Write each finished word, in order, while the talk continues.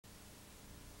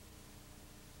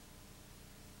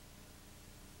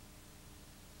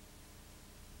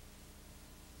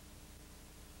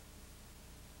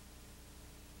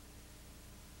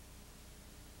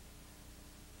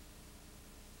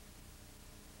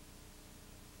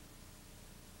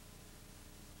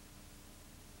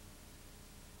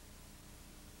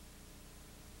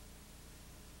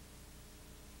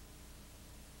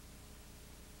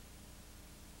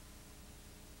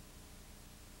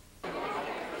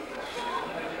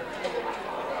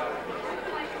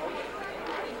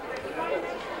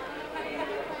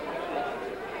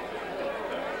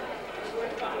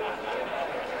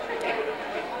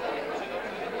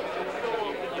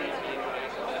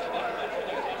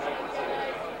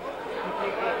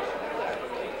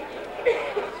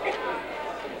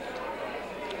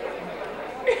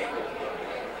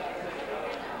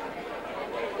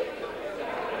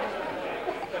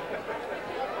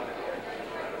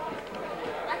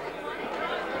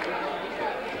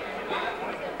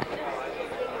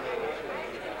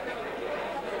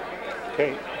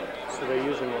Okay, so they're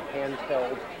using a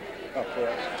handheld up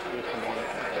there.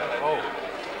 Oh.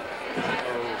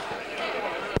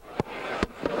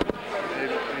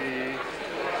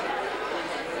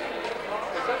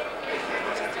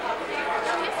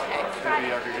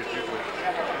 Maybe I could get you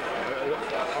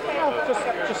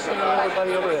Just send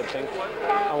everybody overhead thing.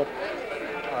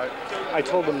 I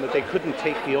told them that they couldn't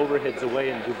take the overheads away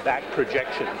and do back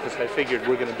projection because I figured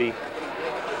we're going to be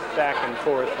back and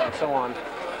forth and so on.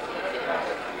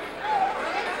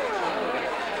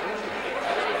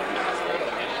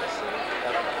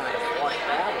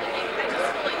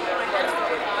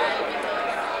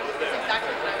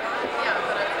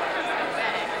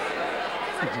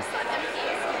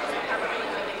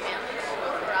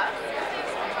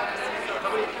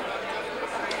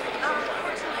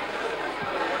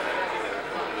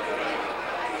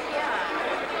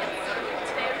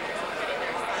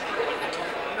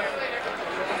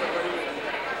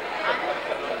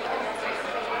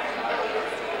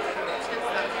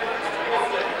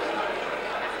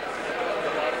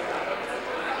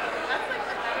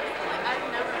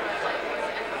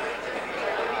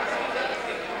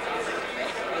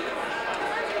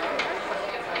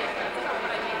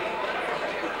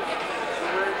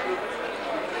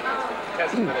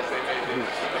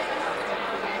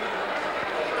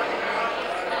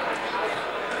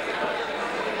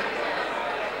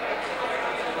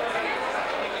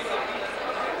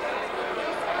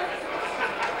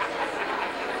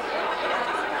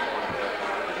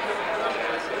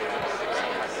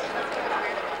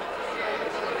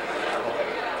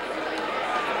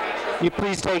 You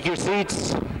please take your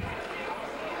seats.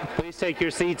 Please take your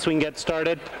seats. We can get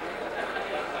started.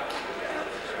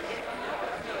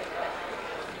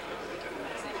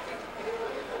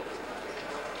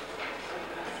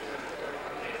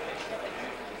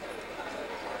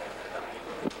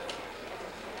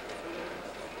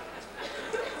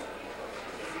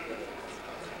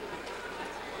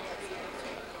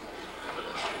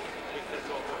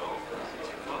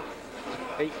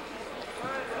 Hey.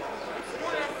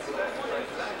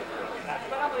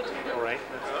 All right.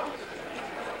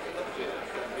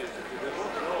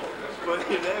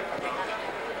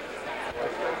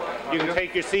 You can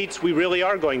take your seats. We really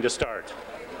are going to start.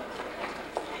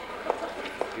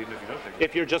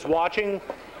 If you're just watching,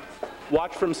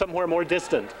 watch from somewhere more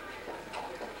distant.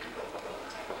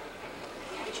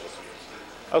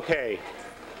 Okay.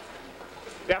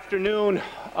 Good afternoon.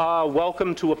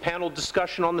 Welcome to a panel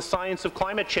discussion on the science of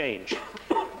climate change.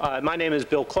 My name is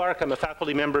Bill Clark. I'm a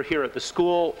faculty member here at the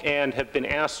school and have been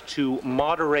asked to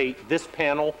moderate this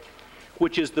panel,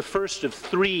 which is the first of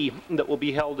 3 that will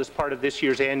be held as part of this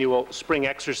year's annual spring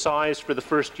exercise for the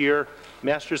first year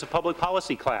Masters of Public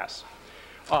Policy class.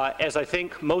 As I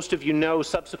think most of you know,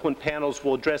 subsequent panels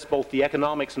will address both the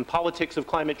economics and politics of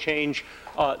climate change.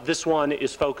 This one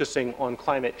is focusing on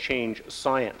climate change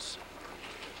science.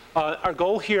 Our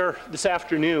goal here this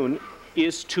afternoon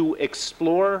is to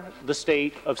explore the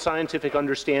state of scientific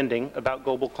understanding about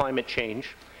global climate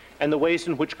change and the ways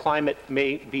in which climate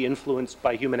may be influenced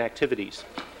by human activities.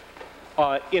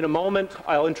 In a moment,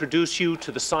 I'll introduce you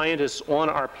to the scientists on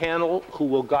our panel who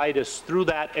will guide us through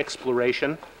that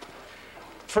exploration.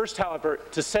 First, however,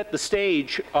 to set the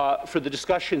stage for the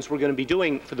discussions we're going to be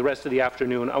doing for the rest of the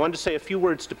afternoon, I want to say a few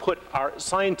words to put our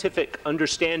scientific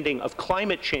understanding of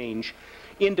climate change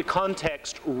into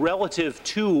context relative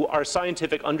to our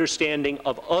scientific understanding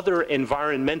of other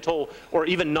environmental or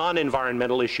even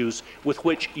non-environmental issues with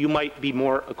which you might be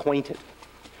more acquainted.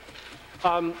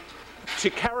 To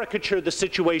caricature the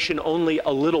situation only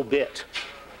a little bit,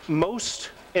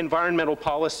 most environmental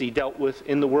policy dealt with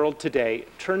in the world today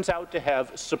turns out to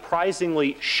have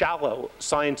surprisingly shallow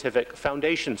scientific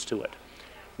foundations to it.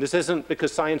 This isn't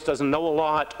because science doesn't know a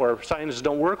lot or scientists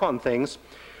don't work on things.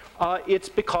 It's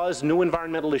because new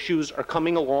environmental issues are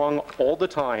coming along all the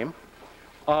time,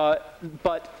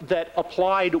 but that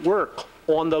applied work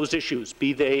on those issues,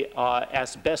 be they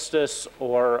asbestos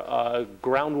or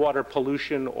groundwater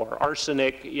pollution or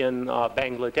arsenic in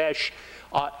Bangladesh,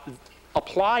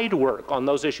 applied work on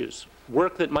those issues,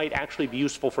 work that might actually be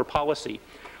useful for policy,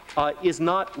 is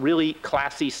not really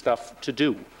classy stuff to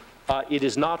do. It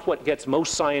is not what gets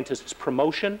most scientists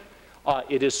promotion.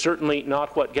 It is certainly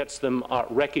not what gets them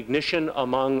recognition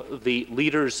among the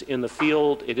leaders in the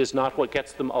field. It is not what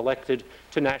gets them elected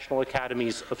to national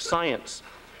academies of science.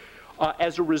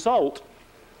 As a result,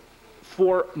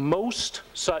 for most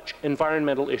such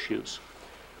environmental issues,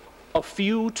 a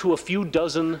few to a few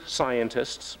dozen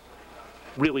scientists,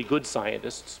 really good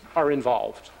scientists, are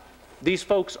involved. These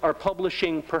folks are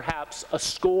publishing perhaps a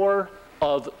score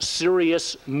of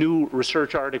serious new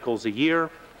research articles a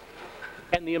year,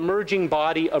 and the emerging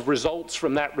body of results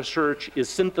from that research is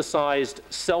synthesized,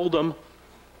 seldom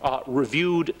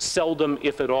reviewed, seldom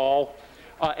if at all,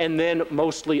 and then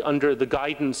mostly under the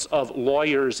guidance of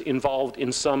lawyers involved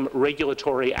in some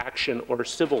regulatory action or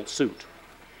civil suit.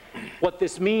 What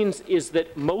this means is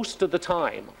that most of the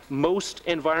time, most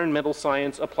environmental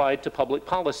science applied to public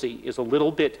policy is a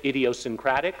little bit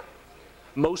idiosyncratic.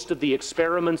 Most of the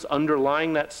experiments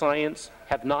underlying that science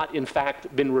have not, in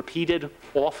fact, been repeated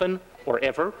often or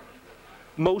ever.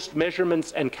 Most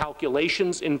measurements and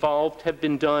calculations involved have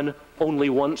been done only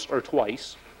once or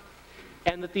twice.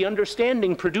 And that the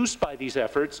understanding produced by these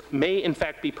efforts may, in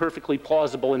fact, be perfectly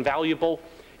plausible and valuable.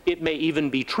 It may even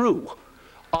be true.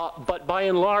 But by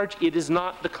and large, it is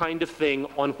not the kind of thing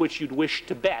on which you'd wish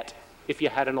to bet if you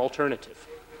had an alternative.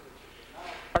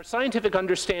 Our scientific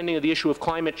understanding of the issue of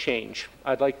climate change,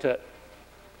 I'd like to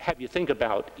have you think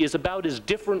about, is about as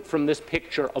different from this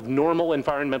picture of normal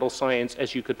environmental science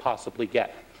as you could possibly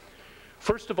get.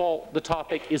 First of all, the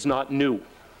topic is not new.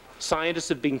 Scientists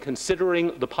have been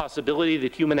considering the possibility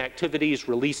that human activities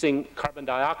releasing carbon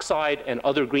dioxide and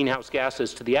other greenhouse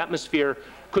gases to the atmosphere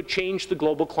could change the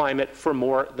global climate for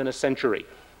more than a century.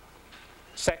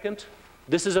 Second,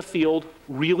 this is a field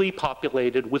really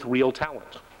populated with real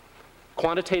talent.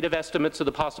 Quantitative estimates of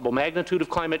the possible magnitude of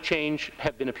climate change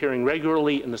have been appearing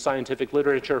regularly in the scientific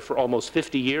literature for almost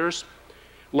 50 years.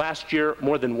 Last year,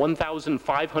 more than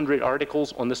 1,500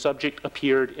 articles on the subject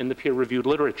appeared in the peer-reviewed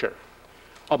literature.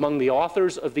 Among the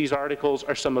authors of these articles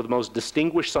are some of the most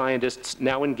distinguished scientists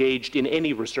now engaged in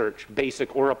any research,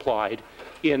 basic or applied,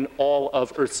 in all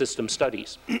of Earth system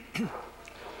studies.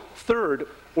 Third,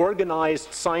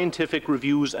 organized scientific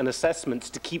reviews and assessments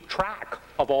to keep track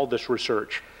of all this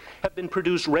research have been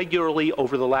produced regularly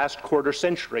over the last quarter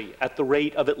century at the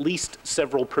rate of at least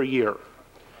several per year.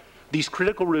 These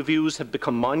critical reviews have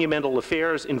become monumental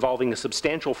affairs involving a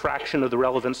substantial fraction of the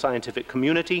relevant scientific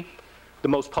community. The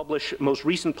most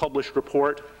recent published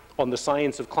report on the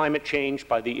science of climate change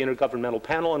by the Intergovernmental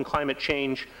Panel on Climate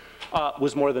Change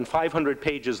was more than 500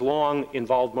 pages long,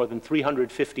 involved more than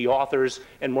 350 authors,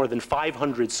 and more than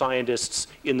 500 scientists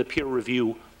in the peer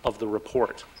review of the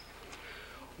report.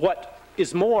 What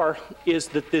is more is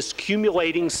that this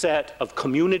cumulating set of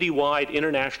community-wide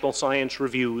international science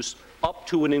reviews, up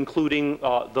to and including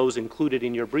those included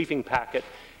in your briefing packet,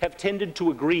 have tended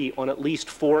to agree on at least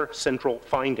 4 central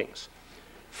findings.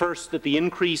 First, that the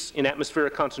increase in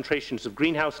atmospheric concentrations of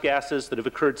greenhouse gases that have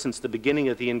occurred since the beginning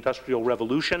of the Industrial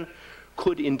Revolution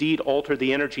could indeed alter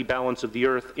the energy balance of the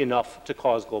Earth enough to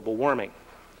cause global warming.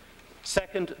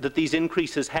 Second, that these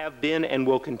increases have been and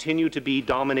will continue to be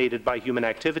dominated by human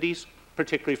activities,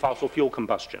 particularly fossil fuel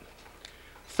combustion.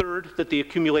 Third, that the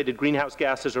accumulated greenhouse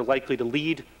gases are likely to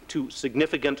lead to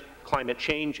significant climate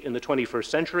change in the 21st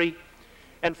century.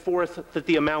 And fourth, that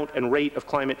the amount and rate of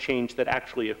climate change that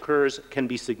actually occurs can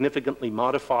be significantly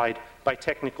modified by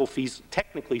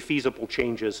technically feasible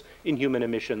changes in human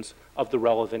emissions of the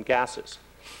relevant gases.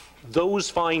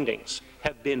 Those findings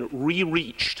have been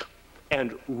re-reached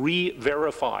and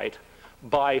re-verified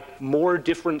by more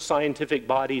different scientific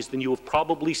bodies than you have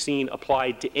probably seen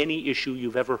applied to any issue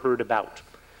you've ever heard about.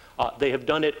 They have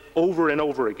done it over and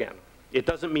over again. It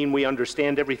doesn't mean we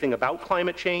understand everything about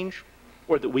climate change,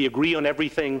 or that we agree on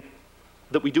everything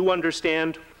that we do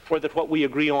understand, or that what we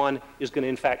agree on is going to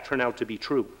in fact turn out to be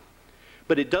true.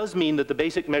 But it does mean that the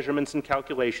basic measurements and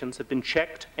calculations have been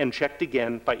checked and checked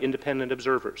again by independent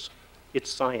observers. It's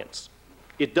science.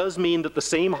 It does mean that the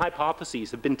same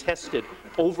hypotheses have been tested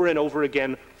over and over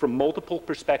again from multiple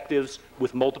perspectives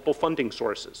with multiple funding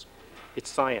sources. It's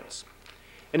science.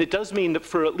 And it does mean that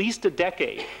for at least a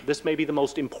decade, this may be the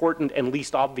most important and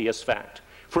least obvious fact,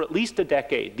 for at least a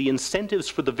decade, the incentives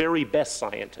for the very best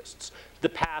scientists, the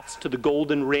paths to the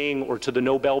golden ring or to the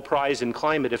Nobel Prize in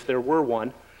climate, if there were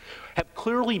one, have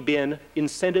clearly been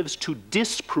incentives to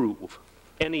disprove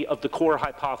any of the core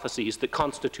hypotheses that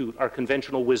constitute our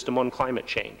conventional wisdom on climate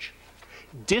change.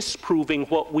 Disproving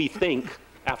what we think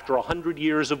after 100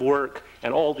 years of work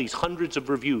and all these hundreds of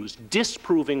reviews,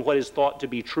 disproving what is thought to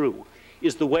be true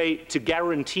is the way to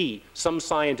guarantee some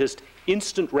scientist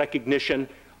instant recognition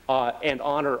and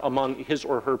honor among his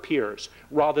or her peers,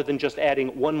 rather than just adding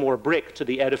one more brick to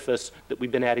the edifice that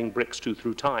we've been adding bricks to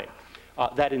through time.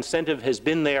 That incentive has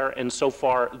been there, and so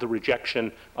far the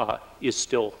rejection is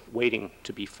still waiting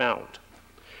to be found.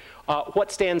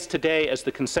 What stands today as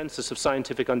the consensus of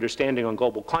scientific understanding on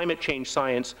global climate change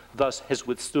science thus has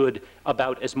withstood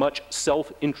about as much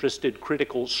self-interested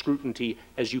critical scrutiny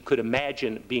as you could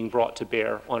imagine being brought to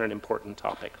bear on an important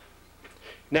topic.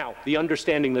 Now, the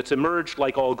understanding that's emerged,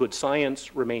 like all good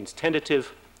science, remains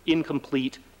tentative,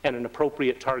 incomplete, and an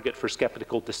appropriate target for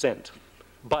skeptical dissent.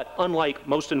 But unlike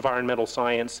most environmental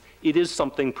science, it is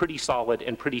something pretty solid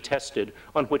and pretty tested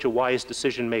on which a wise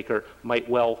decision maker might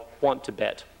well want to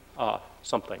bet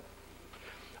something.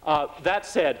 That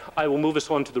said, I will move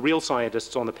us on to the real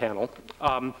scientists on the panel.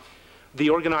 The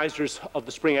organizers of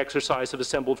the spring exercise have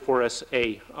assembled for us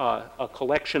a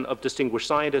collection of distinguished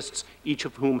scientists, each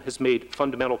of whom has made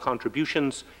fundamental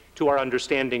contributions to our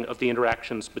understanding of the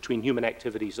interactions between human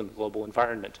activities and the global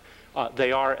environment.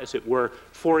 They are, as it were,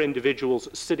 four individuals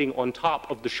sitting on top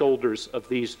of the shoulders of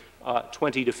these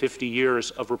 20 to 50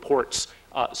 years of reports,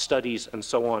 studies, and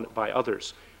so on by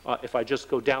others. If I just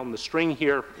go down the string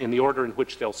here in the order in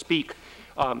which they'll speak,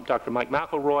 Dr. Mike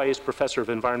McElroy is Professor of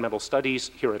Environmental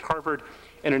Studies here at Harvard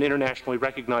and an internationally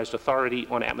recognized authority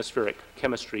on atmospheric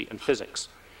chemistry and physics.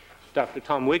 Dr.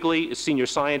 Tom Wigley is Senior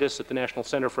Scientist at the National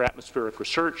Center for Atmospheric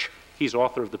Research. He's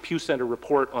author of the Pew Center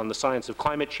Report on the Science of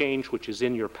Climate Change, which is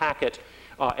in your packet,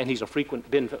 and he's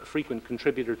been a frequent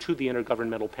contributor to the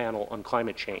Intergovernmental Panel on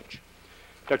Climate Change.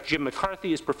 Dr. Jim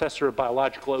McCarthy is Professor of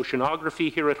Biological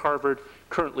Oceanography here at Harvard,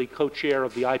 currently co-chair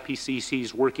of the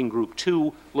IPCC's Working Group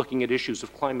 2, looking at issues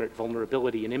of climate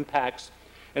vulnerability and impacts.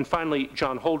 And finally,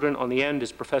 John Holdren on the end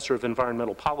is Professor of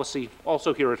Environmental Policy,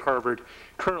 also here at Harvard,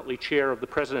 currently chair of the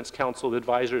President's Council of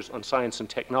Advisors on Science and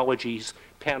Technologies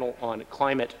panel on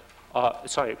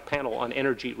panel on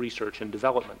energy research and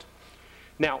development.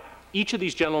 Now, each of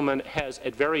these gentlemen has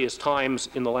at various times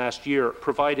in the last year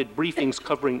provided briefings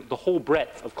covering the whole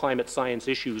breadth of climate science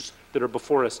issues that are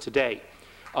before us today.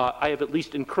 I have at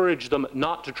least encouraged them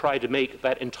not to try to make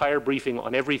that entire briefing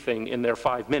on everything in their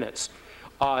 5 minutes.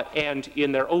 And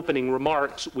in their opening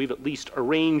remarks, we've at least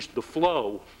arranged the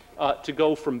flow to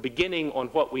go from beginning on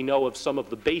what we know of some of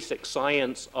the basic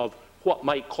science of what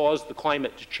might cause the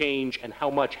climate to change and how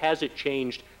much has it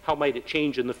changed, how might it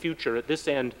change in the future at this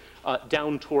end,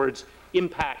 down towards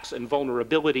impacts and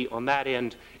vulnerability on that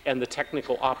end, and the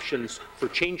technical options for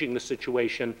changing the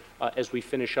situation as we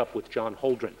finish up with John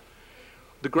Holdren.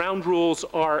 The ground rules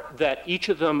are that each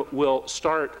of them will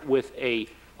start with a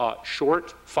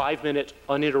short 5-minute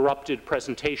uninterrupted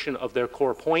presentation of their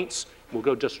core points. We'll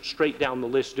go just straight down the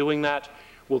list doing that.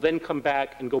 We'll then come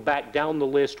back and go back down the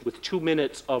list with 2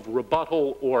 minutes of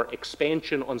rebuttal or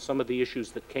expansion on some of the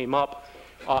issues that came up.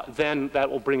 Then that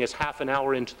will bring us half an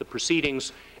hour into the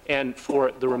proceedings, and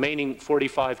for the remaining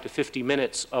 45 to 50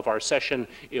 minutes of our session,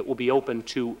 it will be open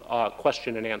to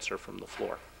question and answer from the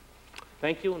floor.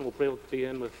 Thank you, and we'll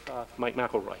begin with Mike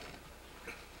McElroy.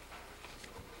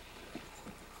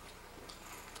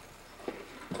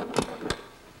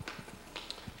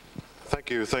 Thank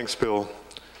you. Thanks, Bill.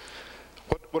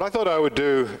 What I thought I would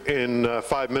do in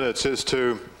 5 minutes is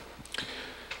to,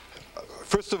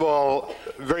 first of all,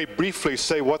 very briefly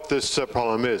say what this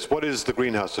problem is. What is the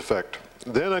greenhouse effect?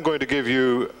 Then I'm going to give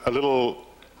you a little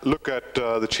look at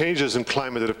the changes in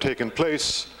climate that have taken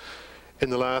place in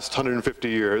the last 150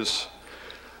 years.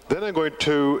 Then I'm going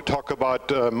to talk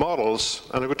about models,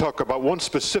 and I'm going to talk about one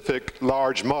specific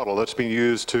large model that's been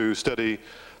used to study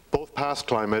both past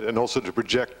climate and also to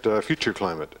project future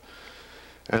climate.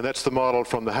 And that's the model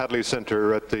from the Hadley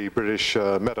Center at the British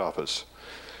Met Office.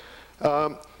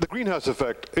 The greenhouse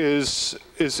effect is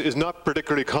not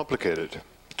particularly complicated.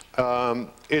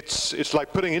 It's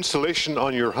like putting insulation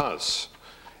on your house.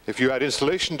 If you add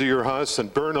insulation to your house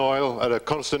and burn oil at a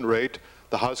constant rate,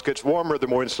 the house gets warmer the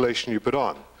more insulation you put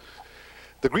on.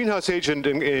 The greenhouse agent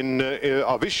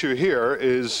of issue here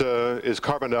is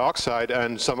carbon dioxide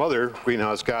and some other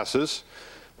greenhouse gases.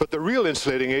 But the real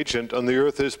insulating agent on the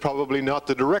Earth is probably not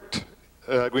the direct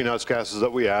greenhouse gases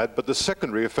that we add, but the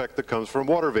secondary effect that comes from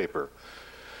water vapor.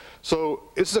 So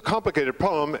it's a complicated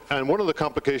problem, and one of the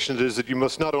complications is that you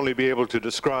must not only be able to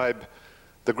describe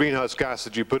the greenhouse gas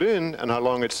that you put in and how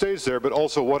long it stays there, but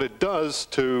also what it does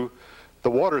to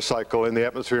the water cycle in the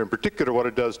atmosphere, in particular what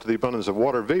it does to the abundance of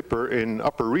water vapor in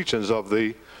upper regions of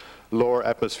the lower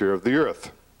atmosphere of the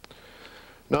Earth.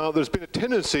 Now, there's been a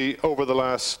tendency over the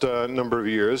last number of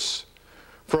years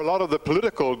for a lot of the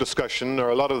political discussion, or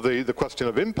a lot of the question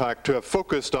of impact, to have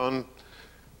focused on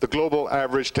the global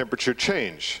average temperature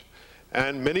change.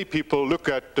 And many people look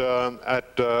at how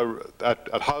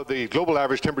the global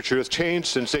average temperature has changed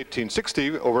since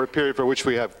 1860 over a period for which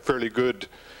we have fairly good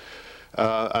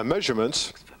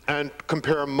measurements, and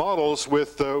compare models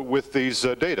with these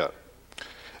data.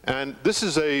 And this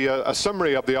is a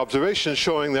summary of the observations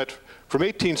showing that from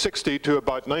 1860 to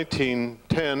about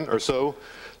 1910 or so,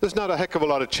 there's not a heck of a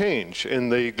lot of change in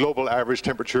the global average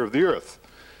temperature of the Earth.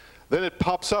 Then it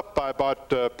pops up by about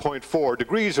 0.4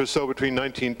 degrees or so between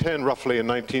 1910 roughly and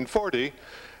 1940.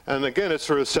 And again, it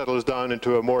sort of settles down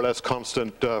into a more or less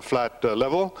constant flat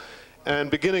level.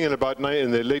 And beginning in the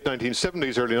late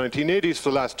 1970s, early 1980s, for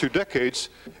the last 2 decades,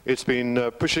 it's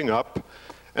been pushing up.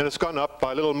 And it's gone up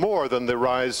by a little more than the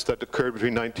rise that occurred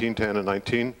between 1910 and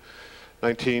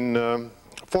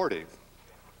 1940.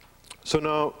 So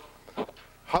now,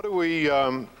 how do we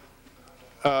try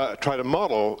to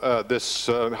model this?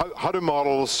 How do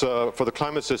models for the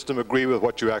climate system agree with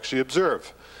what you actually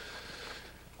observe?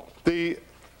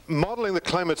 Modeling the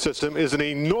climate system is an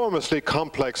enormously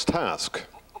complex task.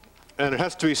 And it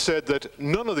has to be said that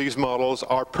none of these models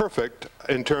are perfect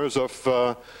in terms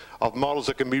of models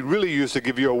that can be really used to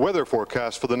give you a weather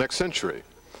forecast for the next century.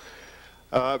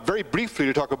 Very briefly,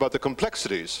 to talk about the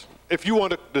complexities. If you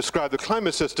want to describe the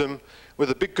climate system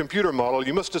with a big computer model,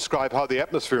 you must describe how the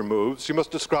atmosphere moves. You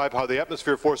must describe how the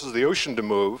atmosphere forces the ocean to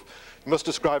move. You must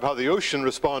describe how the ocean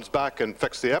responds back and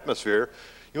affects the atmosphere.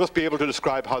 You must be able to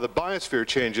describe how the biosphere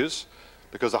changes,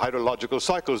 because the hydrological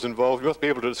cycle is involved. You must be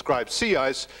able to describe sea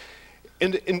ice.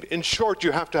 In short,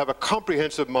 you have to have a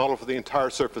comprehensive model for the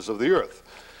entire surface of the Earth.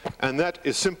 And that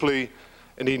is simply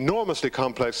an enormously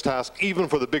complex task, even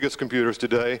for the biggest computers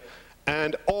today.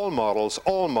 And all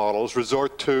models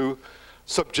resort to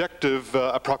subjective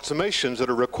approximations that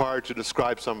are required to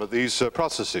describe some of these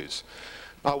processes.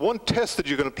 One test that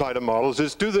you can apply to models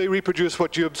is, do they reproduce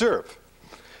what you observe?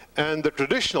 And the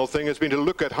traditional thing has been to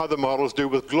look at how the models do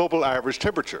with global average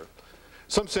temperature.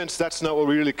 In some sense, that's not what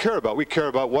we really care about. We care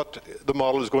about what the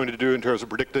model is going to do in terms of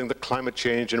predicting the climate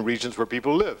change in regions where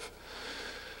people live.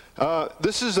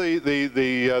 This is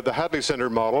the Hadley Center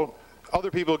model.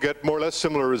 Other people get more or less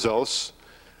similar results.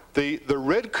 The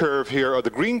red curve here, or the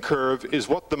green curve, is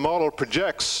what the model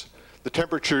projects the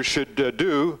temperature should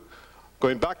do,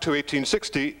 going back to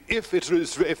 1860, if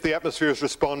the atmosphere is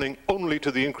responding only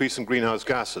to the increase in greenhouse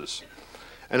gases.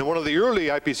 And in one of the early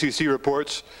IPCC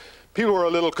reports, people were a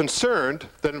little concerned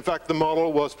that, in fact, the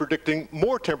model was predicting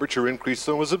more temperature increase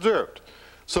than was observed.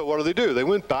 So what do? They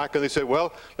went back and they said,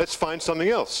 well, let's find something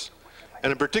else.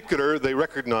 And in particular, they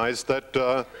recognized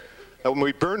that when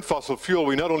we burn fossil fuel,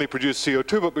 we not only produce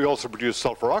CO2, but we also produce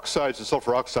sulfur oxides, and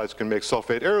sulfur oxides can make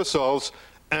sulfate aerosols.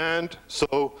 And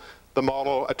so the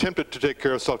model attempted to take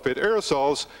care of sulfate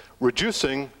aerosols,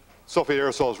 reducing sulfate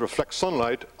aerosols reflect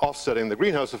sunlight, offsetting the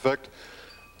greenhouse effect.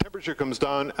 Temperature comes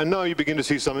down, and now you begin to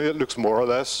see something that looks more or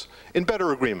less in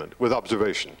better agreement with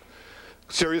observation.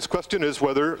 Serious question is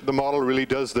whether the model really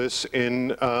does this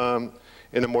in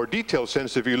a more detailed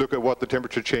sense if you look at what the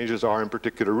temperature changes are in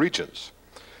particular regions.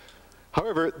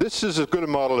 However, this is as good a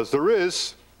model as there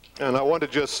is, and I want to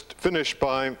just finish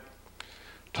by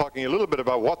talking a little bit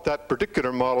about what that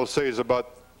particular model says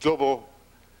about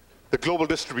the global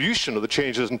distribution of the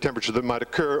changes in temperature that might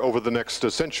occur over the next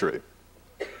century.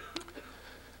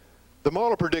 The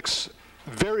model predicts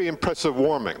very impressive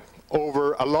warming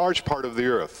over a large part of the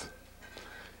Earth.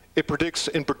 It predicts,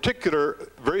 in particular,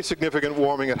 very significant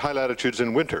warming at high latitudes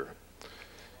in winter.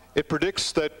 It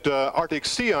predicts that Arctic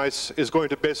sea ice is going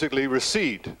to basically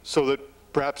recede, so that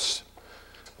perhaps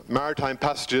maritime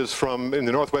passages in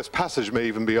the Northwest Passage may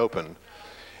even be open.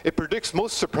 It predicts,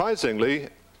 most surprisingly,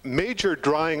 major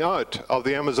drying out of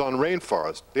the Amazon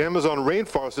rainforest. The Amazon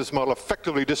rainforest, this model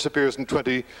effectively disappears in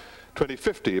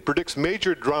 2050. It predicts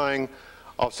major drying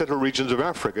of central regions of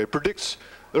Africa. It predicts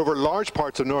that over large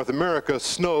parts of North America,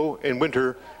 snow in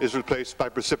winter is replaced by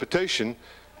precipitation,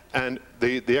 and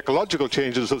the ecological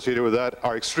changes associated with that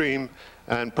are extreme,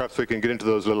 and perhaps we can get into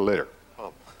those a little later.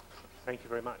 Thank you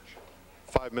very much.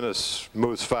 5 minutes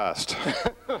moves fast.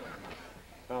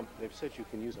 They've said you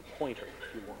can use a pointer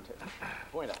if you want it.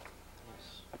 Pointer.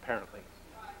 Apparently.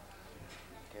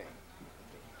 Okay.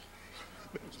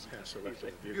 Just pass the rest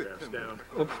of the view graphs down.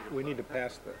 Oops, we need to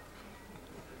pass the...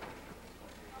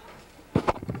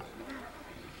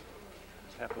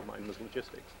 Half of mine was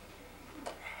logistics.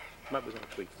 Mine was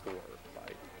actually 4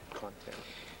 by content.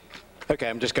 Okay,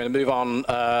 I'm just going to move on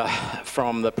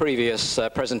from the previous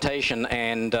presentation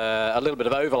and a little bit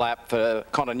of overlap for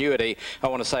continuity. I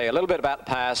want to say a little bit about the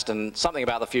past and something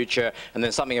about the future, and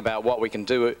then something about what we can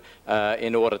do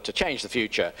in order to change the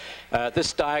future.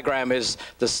 This diagram is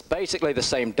basically the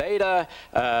same data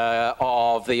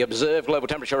of the observed global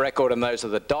temperature record, and those are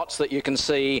the dots that you can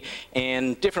see,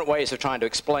 and different ways of trying to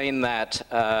explain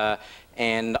that.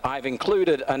 And I've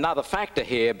included another factor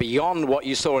here beyond what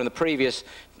you saw in the previous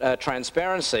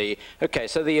transparency. Okay,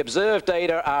 so the observed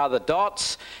data are the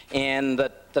dots, and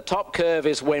the top curve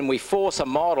is when we force a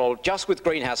model just with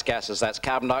greenhouse gases. That's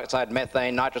carbon dioxide,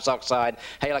 methane, nitrous oxide,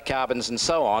 halocarbons, and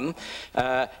so on.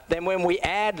 Then when we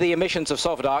add the emissions of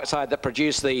sulfur dioxide that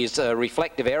produce these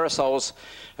reflective aerosols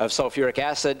of sulfuric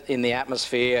acid in the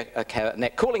atmosphere, a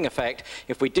net cooling effect,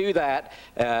 if we do that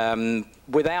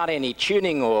without any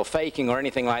tuning or faking or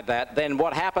anything like that, then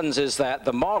what happens is that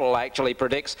the model actually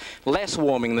predicts less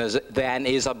warming than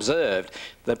is observed.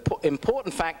 The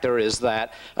important factor is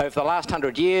that over the last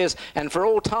 100 years and for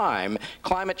all time,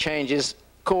 climate change is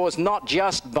caused not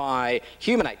just by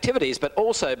human activities, but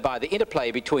also by the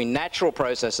interplay between natural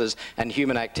processes and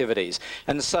human activities.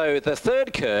 And so the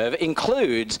third curve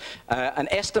includes an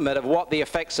estimate of what the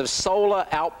effects of solar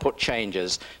output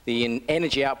changes, the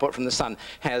energy output from the sun,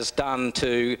 has done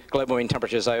to global mean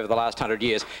temperatures over the last 100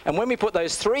 years. And when we put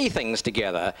those three things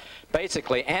together,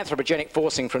 basically anthropogenic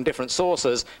forcing from different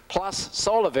sources plus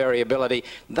solar variability,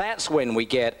 that's when we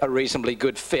get a reasonably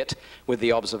good fit with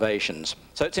the observations.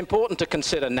 So it's important to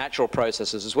consider natural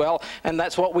processes as well, and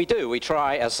that's what we do. We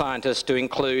try as scientists to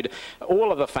include all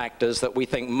of the factors that we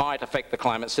think might affect the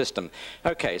climate system.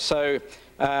 Okay, so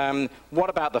what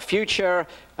about the future?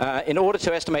 In order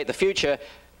to estimate the future,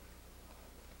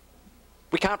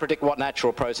 we can't predict what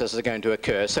natural processes are going to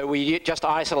occur, so we just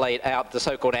isolate out the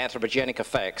so-called anthropogenic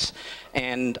effects.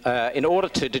 And in order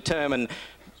to determine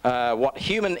what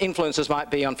human influences might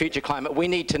be on future climate, we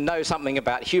need to know something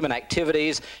about human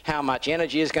activities, how much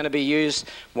energy is going to be used,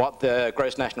 what the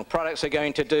gross national products are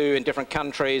going to do in different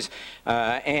countries,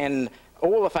 and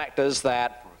all the factors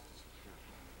that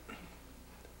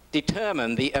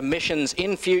determine the emissions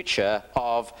in future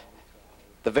of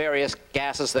the various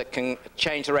gases that can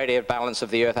change the radiative balance of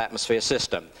the Earth atmosphere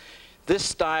system.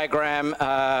 This diagram,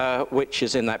 which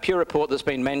is in that Pew report that's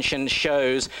been mentioned,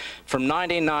 shows from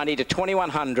 1990 to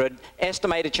 2100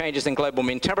 estimated changes in global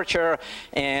mean temperature,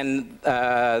 and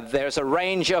there's a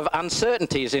range of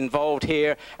uncertainties involved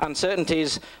here.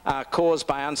 Uncertainties are caused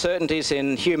by uncertainties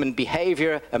in human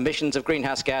behavior, emissions of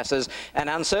greenhouse gases, and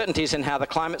uncertainties in how the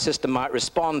climate system might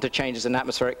respond to changes in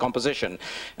atmospheric composition.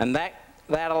 And that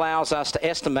allows us to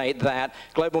estimate that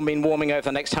global mean warming over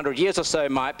the next 100 years or so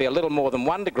might be a little more than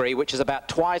 1 degree, which is about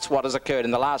twice what has occurred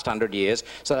in the last 100 years.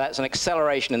 So that's an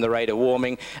acceleration in the rate of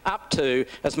warming, up to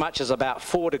as much as about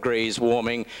 4 degrees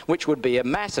warming, which would be a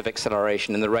massive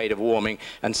acceleration in the rate of warming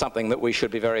and something that we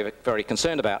should be very, very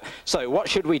concerned about. So what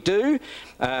should we do?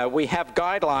 We have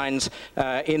guidelines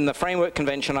in the Framework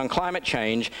Convention on Climate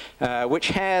Change, which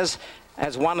has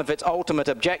as one of its ultimate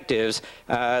objectives,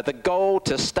 the goal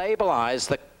to stabilize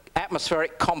the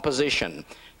atmospheric composition.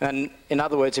 And in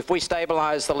other words, if we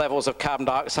stabilize the levels of carbon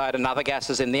dioxide and other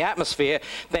gases in the atmosphere,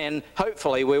 then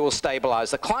hopefully we will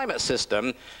stabilize the climate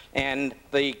system. And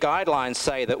the guidelines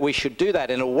say that we should do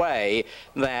that in a way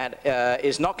that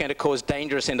is not going to cause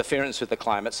dangerous interference with the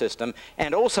climate system,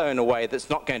 and also in a way that's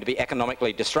not going to be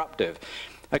economically disruptive.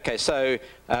 Okay, so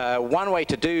one way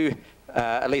to do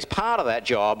at least part of that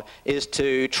job is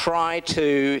to try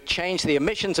to change the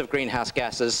emissions of greenhouse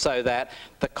gases so that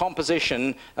the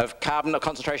composition of carbon, the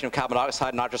concentration of carbon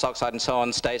dioxide, nitrous oxide, and so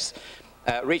on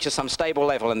reaches some stable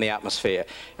level in the atmosphere.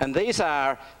 And these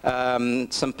are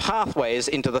some pathways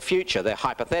into the future. They're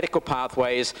hypothetical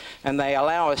pathways, and they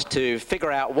allow us to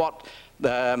figure out what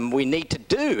we need to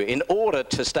do in order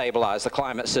to stabilize the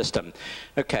climate system.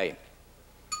 Okay.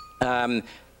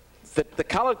 The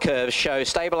colored curves show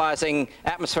stabilizing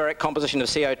atmospheric composition of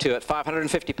CO2 at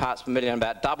 550 parts per million,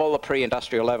 about double the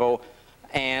pre-industrial level,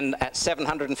 and at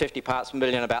 750 parts per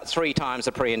million, about 3 times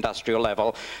the pre-industrial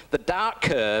level. The dark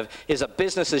curve is a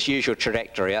business-as-usual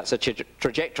trajectory. That's a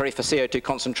trajectory for CO2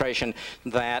 concentration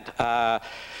that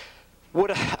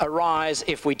would arise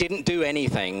if we didn't do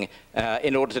anything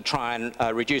in order to try and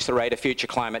reduce the rate of future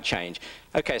climate change.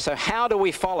 Okay, so how do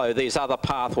we follow these other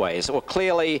pathways? Well,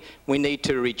 clearly we need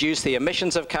to reduce the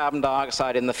emissions of carbon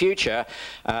dioxide in the future.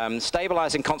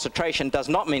 Stabilizing concentration does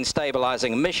not mean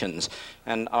stabilizing emissions.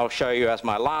 And I'll show you as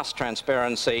my last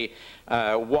transparency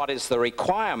what is the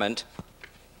requirement.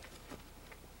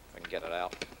 If I can get it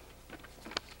out.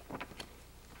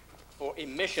 For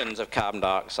emissions of carbon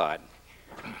dioxide.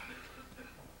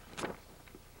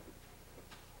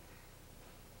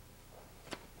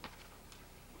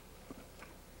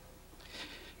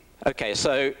 Okay,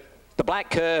 so the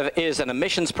black curve is an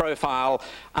emissions profile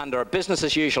under a business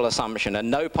as usual assumption, a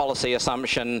no policy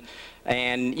assumption.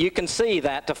 And you can see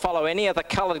that to follow any of the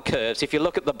colored curves, if you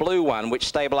look at the blue one, which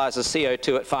stabilizes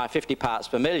CO2 at 550 parts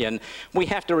per million, we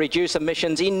have to reduce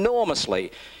emissions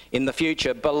enormously in the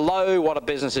future below what a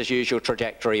business as usual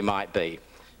trajectory might be.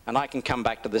 And I can come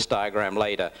back to this diagram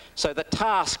later. So the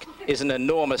task is an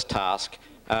enormous task.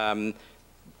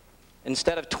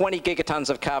 Instead of 20 gigatons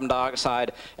of carbon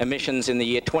dioxide emissions in the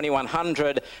year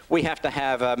 2100, we have to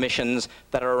have emissions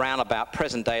that are around about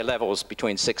present day levels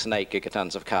between 6 and 8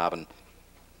 gigatons of carbon.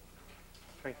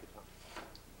 Thank you, Tom.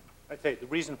 I'd say the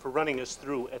reason for running us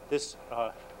through at this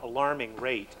alarming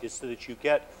rate is so that you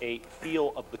get a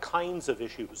feel of the kinds of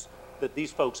issues that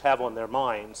these folks have on their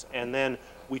minds, and then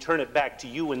we turn it back to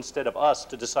you instead of us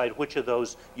to decide which of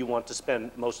those you want to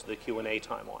spend most of the Q&A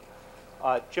time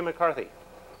on. Jim McCarthy.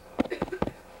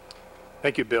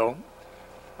 Thank you, Bill.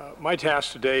 My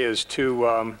task today is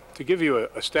to give you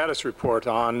a status report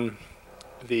on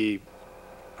the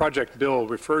project Bill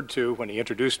referred to when he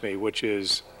introduced me, which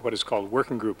is what is called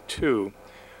Working Group 2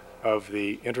 of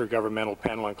the Intergovernmental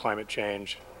Panel on Climate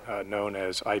Change, known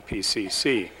as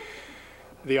IPCC.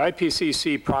 The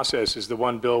IPCC process is the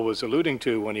one Bill was alluding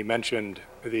to when he mentioned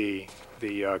the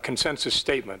consensus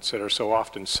statements that are so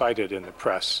often cited in the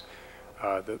press.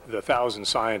 The 1,000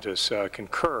 scientists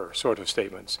concur sort of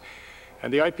statements.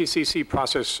 And the IPCC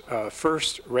process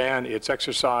first ran its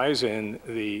exercise in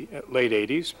the late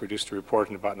 80s, produced a report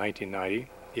in about 1990.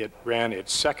 It ran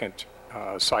its second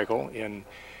cycle in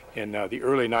the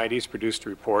early 90s, produced a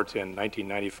report in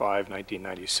 1995,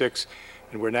 1996.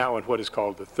 And we're now in what is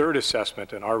called the third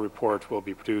assessment, and our report will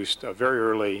be produced very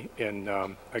early in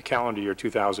a calendar year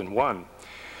 2001.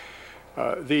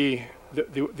 The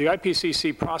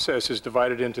IPCC process is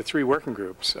divided into 3 working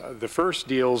groups. The first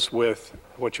deals with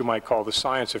what you might call the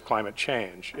science of climate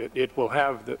change. It will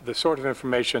have the sort of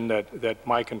information that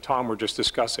Mike and Tom were just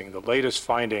discussing, the latest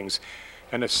findings,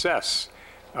 and assess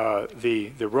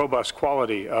the robust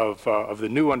quality of the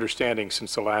new understanding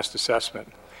since the last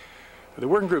assessment. The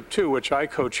working group 2, which I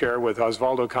co-chair with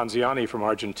Osvaldo Canziani from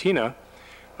Argentina,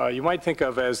 you might think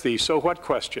of as the so what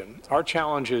question. Our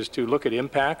challenge is to look at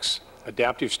impacts,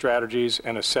 adaptive strategies,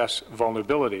 and assess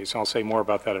vulnerabilities. I'll say more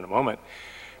about that in a moment.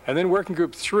 And then working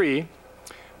group 3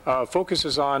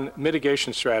 focuses on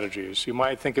mitigation strategies. You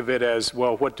might think of it as,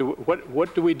 well, what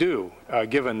do we do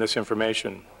given this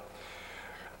information?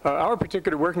 Our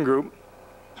particular working group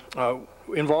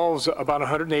involves about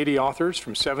 180 authors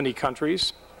from 70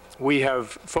 countries. We have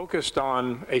focused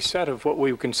on a set of what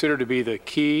we consider to be the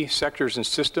key sectors and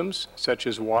systems, such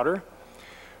as water.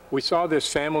 We saw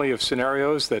this family of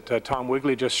scenarios that Tom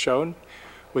Wigley just showed.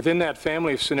 Within that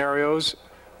family of scenarios,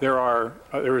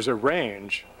 there is a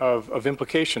range of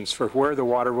implications for where the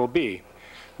water will be.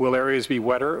 Will areas be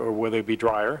wetter or will they be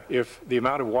drier? If the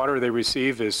amount of water they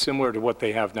receive is similar to what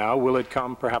they have now, will it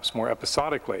come perhaps more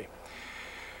episodically?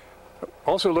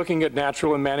 Also looking at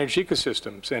natural and managed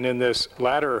ecosystems, and in this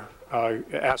latter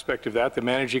aspect of that, the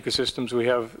managed ecosystems, we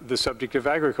have the subject of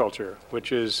agriculture,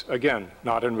 which is, again,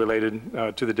 not unrelated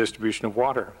to the distribution of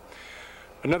water.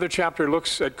 Another chapter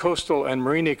looks at coastal and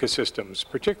marine ecosystems,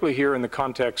 particularly here in the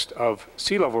context of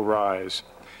sea level rise.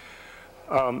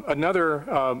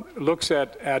 Another looks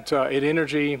at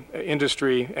energy,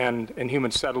 industry, and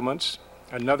human settlements.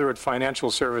 Another at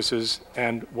financial services,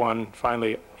 and one,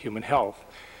 finally, human health.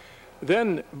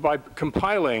 Then, by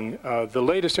compiling the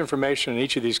latest information in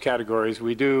each of these categories,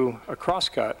 we do a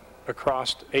crosscut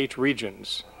across 8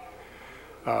 regions.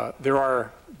 There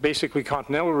are basically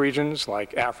continental regions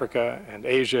like Africa and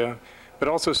Asia, but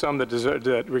also some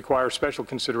that require special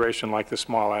consideration like the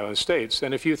small island states.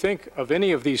 And if you think of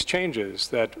any of these changes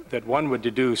that one would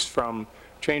deduce from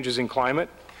changes in climate,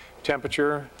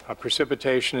 temperature,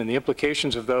 precipitation, and the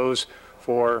implications of those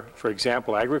for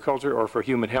example, agriculture or for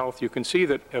human health, you can see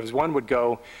that as one would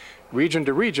go region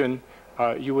to region,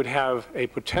 you would have a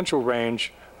potential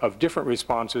range of different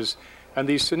responses. And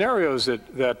these scenarios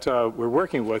that we're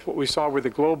working with, what we saw were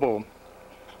the global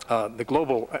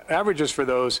averages for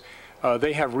those,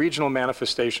 they have regional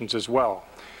manifestations as well.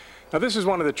 Now this is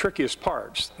one of the trickiest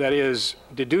parts, that is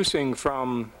deducing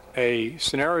from a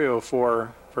scenario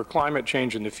for climate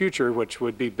change in the future, which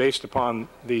would be based upon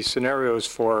the scenarios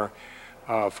for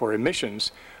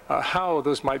emissions, how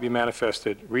those might be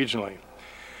manifested regionally.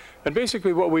 And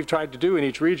basically what we've tried to do in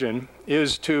each region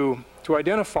is to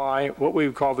identify what we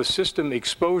would call the system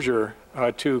exposure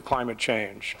to climate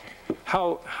change.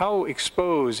 How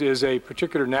exposed is a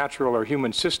particular natural or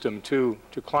human system to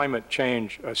climate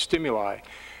change stimuli?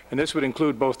 And this would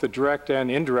include both the direct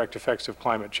and indirect effects of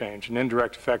climate change. An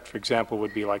indirect effect, for example,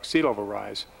 would be like sea level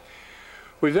rise.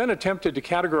 We've then attempted to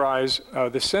categorize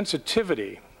the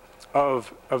sensitivity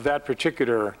of that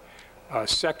particular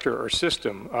sector or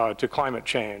system to climate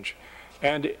change.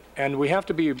 And we have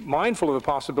to be mindful of the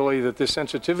possibility that this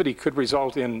sensitivity could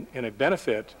result in a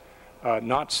benefit,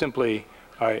 not simply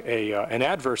an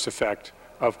adverse effect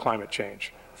of climate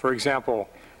change. For example,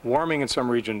 warming in some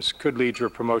regions could lead to a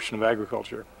promotion of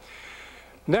agriculture.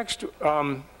 Next,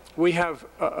 we have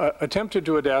attempted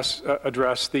to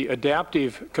address the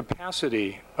adaptive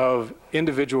capacity of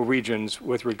individual regions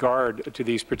with regard to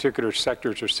these particular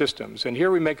sectors or systems. And here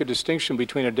we make a distinction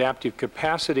between adaptive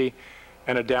capacity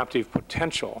and adaptive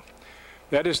potential.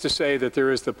 That is to say that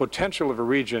there is the potential of a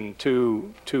region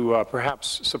to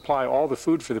perhaps supply all the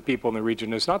food for the people in the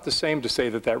region. It's not the same to say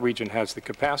that that region has the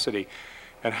capacity.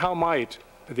 And how might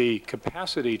the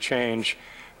capacity change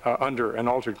under an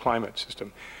altered climate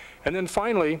system? And then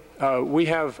finally, we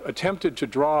have attempted to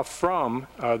draw from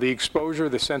the exposure,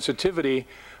 the sensitivity,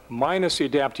 minus the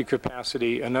adaptive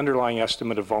capacity, an underlying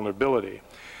estimate of vulnerability.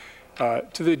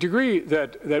 To the degree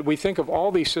that we think of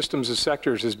all these systems and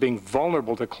sectors as being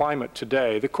vulnerable to climate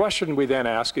today, the question we then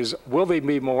ask is, will they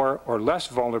be more or less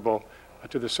vulnerable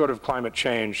to the sort of climate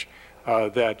change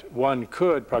that one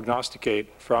could prognosticate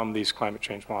from these climate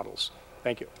change models?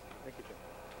 Thank you. Thank you,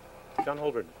 Jim. John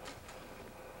Holdren.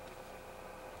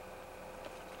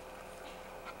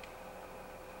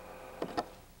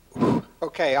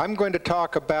 Okay, I'm going to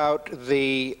talk about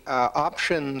the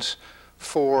options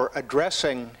for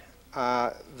addressing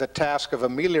the task of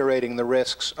ameliorating the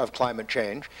risks of climate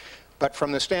change, but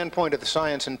from the standpoint of the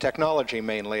science and technology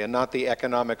mainly, and not the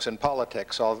economics and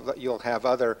politics. You'll have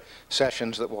other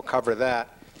sessions that will cover that,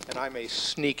 and I may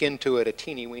sneak into it a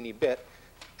teeny-weeny bit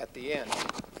at the end.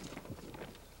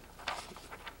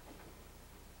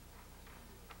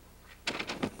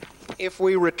 If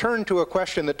we return to a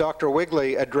question that Dr.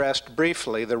 Wigley addressed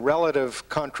briefly, the relative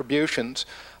contributions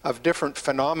of different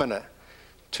phenomena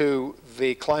to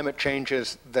the climate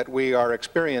changes that we are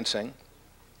experiencing,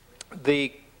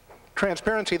 the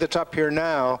transparency that's up here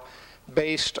now,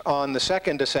 based on the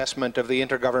second assessment of the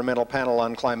Intergovernmental Panel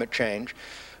on Climate Change,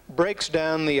 breaks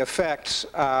down the effects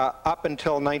up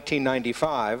until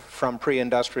 1995 from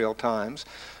pre-industrial times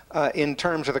in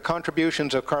terms of the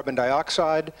contributions of carbon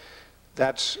dioxide,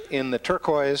 that's in the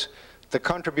turquoise, the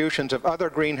contributions of other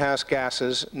greenhouse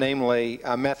gases, namely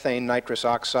methane, nitrous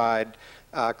oxide,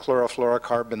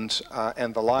 chlorofluorocarbons,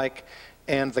 and the like,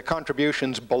 and the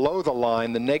contributions below the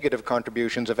line, the negative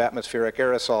contributions of atmospheric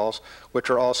aerosols, which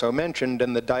are also mentioned,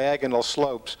 and the diagonal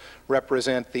slopes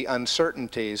represent the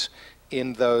uncertainties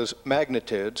in those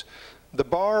magnitudes. The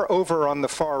bar over on the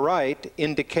far right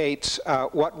indicates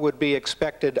what would be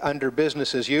expected under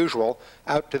business as usual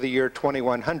out to the year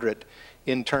 2100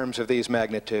 in terms of these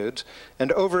magnitudes.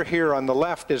 And over here on the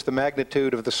left is the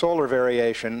magnitude of the solar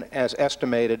variation as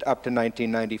estimated up to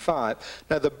 1995.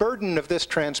 Now, the burden of this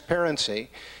transparency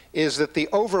is that the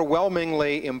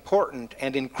overwhelmingly important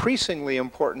and increasingly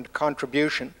important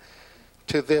contribution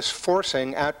to this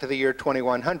forcing out to the year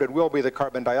 2100 will be the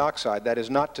carbon dioxide. That is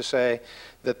not to say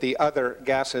that the other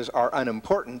gases are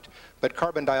unimportant, but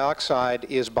carbon dioxide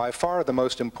is by far the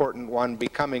most important one,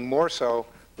 becoming more so,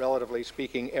 relatively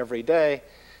speaking, every day,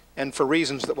 and for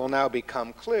reasons that will now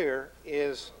become clear,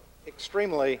 is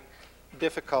extremely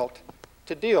difficult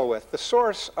to deal with. The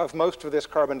source of most of this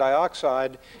carbon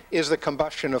dioxide is the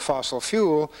combustion of fossil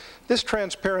fuel. This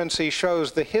transparency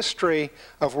shows the history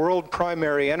of world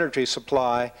primary energy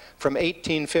supply from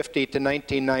 1850 to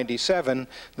 1997.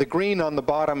 The green on the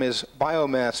bottom is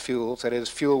biomass fuels, that is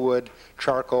fuel wood,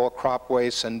 charcoal, crop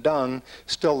waste, and dung,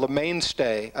 still the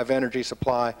mainstay of energy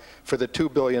supply for the 2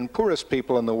 billion poorest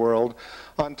people in the world.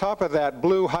 On top of that,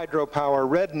 blue hydropower,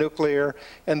 red nuclear,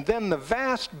 and then the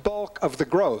vast bulk of the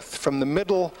growth from the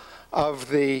middle of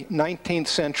the 19th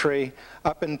century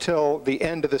up until the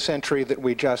end of the century that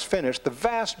we just finished. The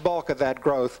vast bulk of that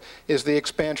growth is the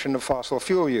expansion of fossil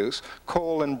fuel use,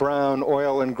 coal in brown,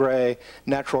 oil in gray,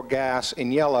 natural gas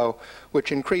in yellow,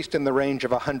 which increased in the range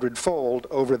of 100-fold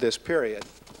over this period.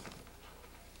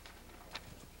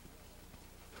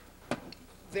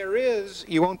 There is,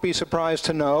 you won't be surprised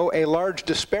to know, a large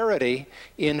disparity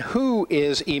in who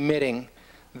is emitting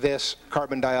this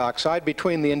carbon dioxide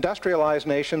between the industrialized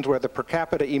nations where the per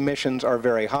capita emissions are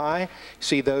very high.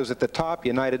 See those at the top,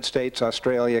 United States,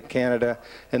 Australia, Canada,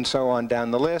 and so on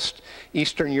down the list.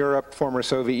 Eastern Europe, former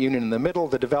Soviet Union in the middle,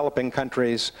 the developing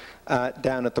countries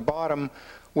down at the bottom,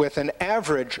 with an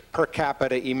average per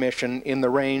capita emission in the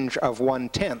range of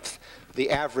 1/10,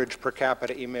 the average per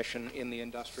capita emission in the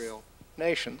industrial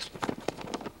nations.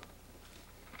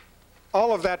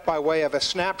 all of that by way of a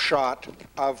snapshot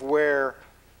of where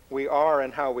we are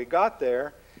and how we got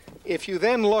there. If you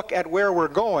then look at where we're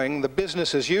going, the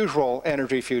business as usual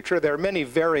energy future, there are many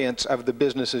variants of the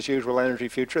business as usual energy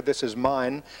future. This is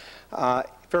mine,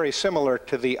 very similar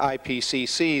to the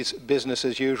IPCC's business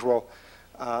as usual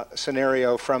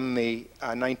scenario from the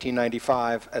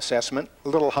 1995 assessment, a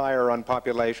little higher on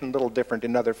population, a little different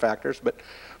in other factors, but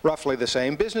roughly the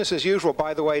same. Business as usual,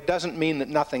 by the way, doesn't mean that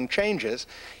nothing changes.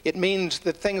 It means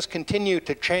that things continue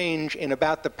to change in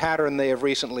about the pattern they have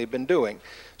recently been doing.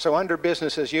 So under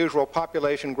business as usual,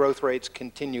 population growth rates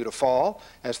continue to fall,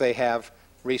 as they have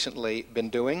recently been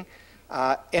doing.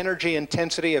 Energy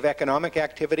intensity of economic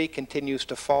activity continues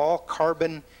to fall.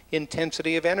 Carbon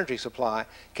intensity of energy supply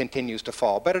continues to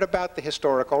fall, but at about the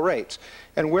historical rates.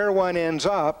 And where one ends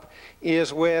up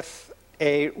is with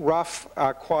a rough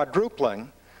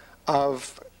quadrupling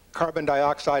of carbon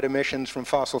dioxide emissions from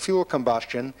fossil fuel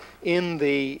combustion in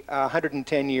the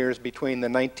 110 years between the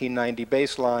 1990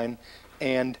 baseline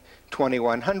and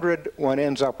 2100. One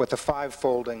ends up with a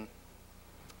five-folding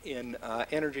in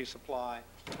energy supply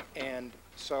and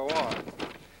so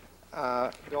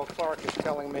on. Bill Clark is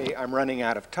telling me I'm running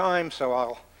out of time, so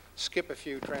I'll skip a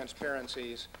few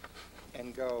transparencies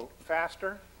and go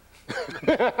faster.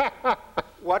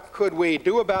 What could we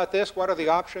do about this? What are the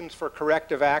options for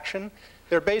corrective action?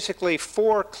 There are basically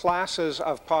four classes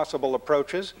of possible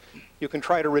approaches. You can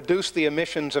try to reduce the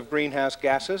emissions of greenhouse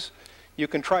gases. You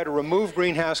can try to remove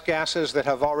greenhouse gases that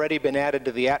have already been added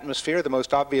to the atmosphere. The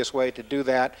most obvious way to do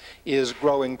that is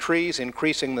growing trees,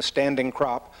 increasing the standing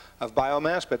crop of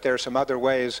biomass, but there are some other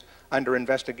ways under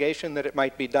investigation that it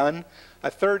might be done.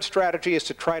 A third strategy is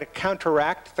to try to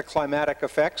counteract the climatic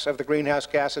effects of the greenhouse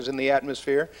gases in the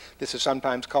atmosphere. This is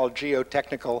sometimes called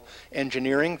geotechnical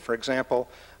engineering. For example,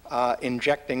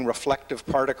 injecting reflective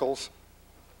particles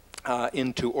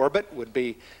into orbit would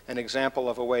be an example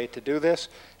of a way to do this.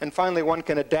 And finally, one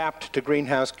can adapt to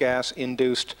greenhouse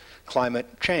gas-induced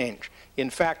climate change. In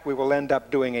fact, we will end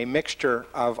up doing a mixture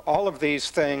of all of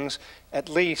these things, at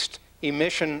least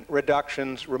emission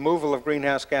reductions, removal of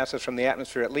greenhouse gases from the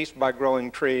atmosphere, at least by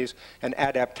growing trees, and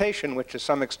adaptation, which to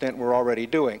some extent we're already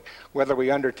doing. Whether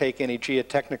we undertake any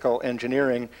geotechnical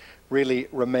engineering really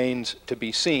remains to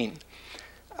be seen.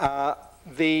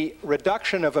 The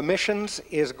reduction of emissions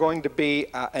is going to be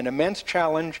an immense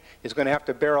challenge, is going to have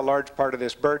to bear a large part of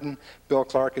this burden. Bill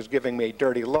Clark is giving me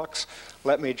dirty looks.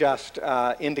 Let me just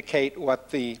indicate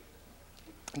what the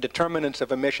determinants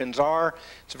of emissions are.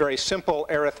 It's a very simple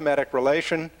arithmetic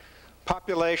relation.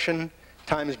 Population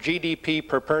times GDP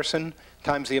per person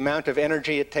times the amount of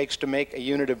energy it takes to make a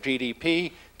unit of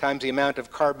GDP times the amount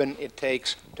of carbon it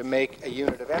takes to make a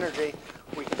unit of energy.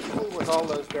 We can fool with all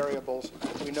those variables.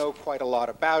 We know quite a lot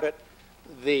about it.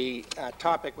 The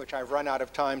topic which I've run out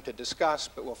of time to discuss,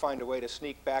 but we'll find a way to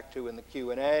sneak back to in the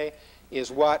Q&A,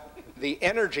 is what the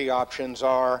energy options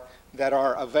are that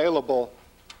are available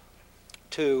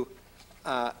to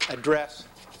address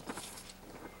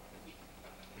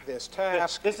this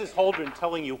task. This is Holdren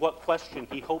telling you what question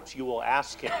he hopes you will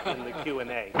ask him in the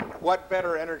Q&A. What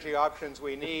better energy options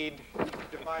we need,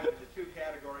 divided into two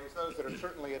categories, those that are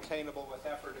certainly attainable with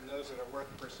effort and those that are worth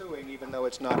pursuing, even though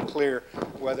it's not clear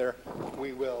whether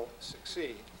we will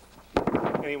succeed.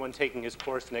 Anyone taking his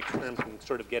course next term can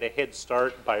sort of get a head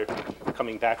start by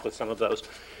coming back with some of those.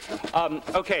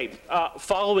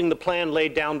 Following the plan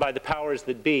laid down by the powers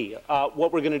that be,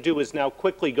 what we're going to do is now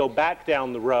quickly go back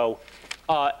down the row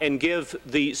and give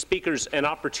the speakers an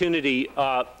opportunity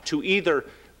to either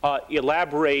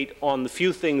elaborate on the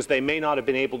few things they may not have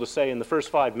been able to say in the first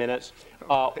 5 minutes,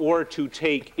 or to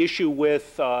take issue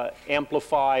with,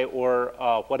 amplify,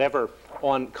 or whatever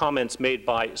on comments made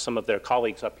by some of their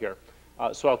colleagues up here.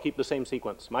 So I'll keep the same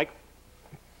sequence. Mike?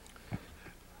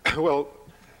 Well,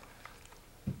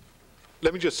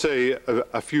 let me just say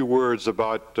a few words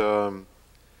about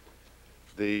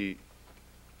the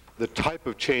type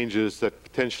of changes that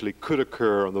potentially could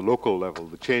occur on the local level,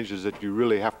 the changes that you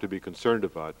really have to be concerned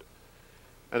about.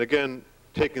 And again,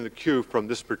 taking the cue from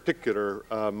this particular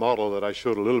model that I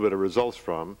showed a little bit of results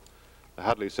from, the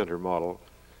Hadley Center model,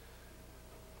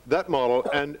 that model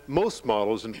and most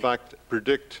models, in fact,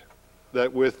 predict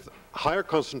that with higher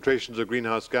concentrations of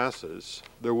greenhouse gases,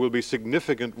 there will be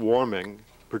significant warming,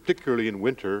 particularly in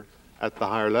winter, at the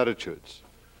higher latitudes.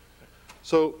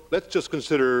 So let's just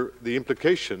consider the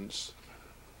implications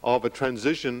of a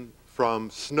transition from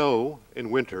snow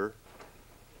in winter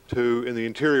to, in the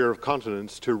interior of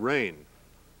continents, to rain.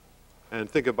 And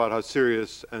think about how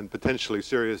serious and potentially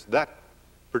serious that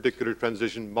particular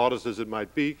transition, modest as it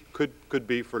might be, could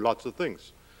be for lots of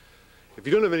things. If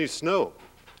you don't have any snow,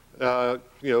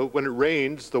 when it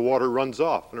rains, the water runs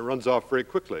off, and it runs off very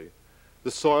quickly.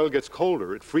 The soil gets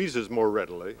colder, it freezes more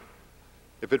readily.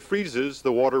 If it freezes,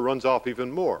 the water runs off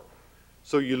even more.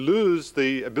 So you lose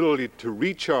the ability to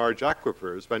recharge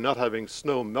aquifers by not having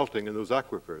snow melting in those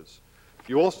aquifers.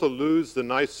 You also lose the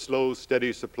nice, slow,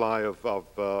 steady supply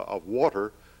of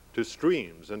water to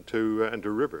streams and to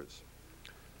rivers.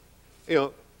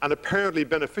 An apparently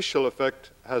beneficial effect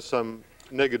has some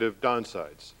negative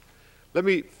downsides. Let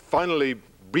me finally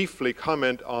briefly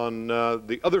comment on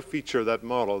the other feature of that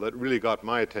model that really got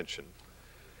my attention.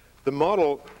 The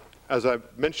model, as I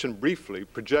mentioned briefly,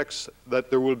 projects that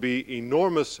there will be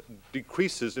enormous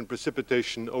decreases in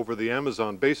precipitation over the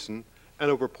Amazon basin and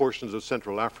over portions of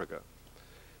Central Africa,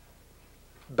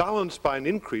 balanced by an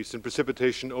increase in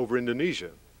precipitation over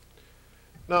Indonesia.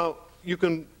 Now, you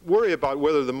can worry about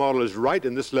whether the model is right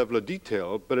in this level of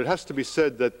detail, but it has to be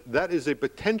said that that is a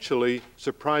potentially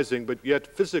surprising but yet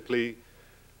physically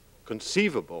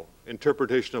conceivable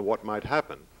interpretation of what might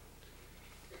happen.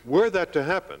 Were that to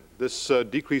happen, this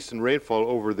decrease in rainfall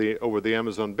over the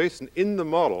Amazon basin, in the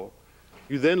model,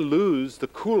 you then lose the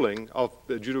cooling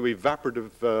due to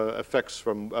evaporative effects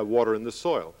from water in the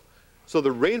soil. So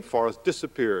the rainforest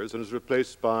disappears and is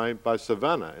replaced by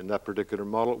savanna in that particular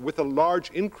model, with a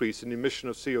large increase in the emission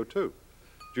of CO2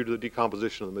 due to the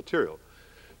decomposition of the material.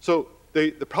 So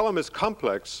the problem is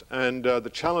complex, and the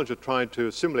challenge of trying to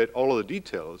assimilate all of the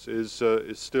details is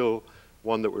still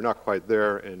one that we're not quite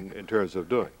there in terms of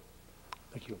doing.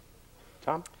 Thank you.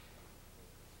 Tom?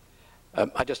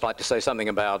 I'd just like to say something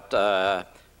about a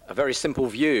very simple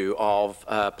view of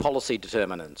policy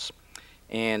determinants.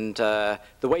 And the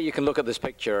way you can look at this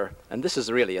picture, and this is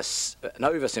really an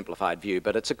oversimplified view,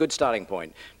 but it's a good starting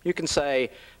point. You can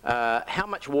say, how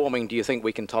much warming do you think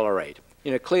we can tolerate?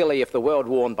 Clearly, if the world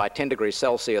warmed by 10 degrees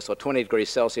Celsius or 20 degrees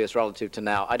Celsius relative to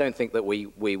now, I don't think that we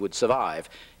would survive.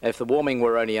 If the warming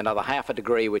were only another half a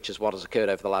degree, which is what has occurred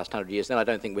over the last 100 years, then I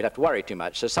don't think we'd have to worry too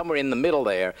much. So somewhere in the middle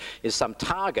there is some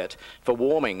target for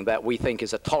warming that we think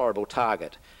is a tolerable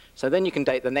target. So then you can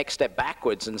take the next step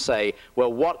backwards and say,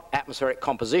 well, what atmospheric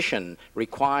composition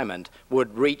requirement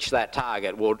would reach that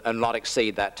target and not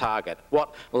exceed that target?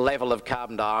 What level of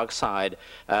carbon dioxide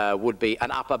would be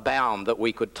an upper bound that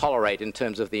we could tolerate in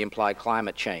terms of the implied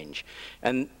climate change?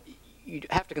 And you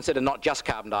have to consider not just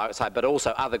carbon dioxide, but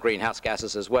also other greenhouse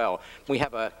gases as well. We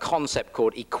have a concept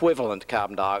called equivalent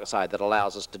carbon dioxide that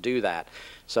allows us to do that,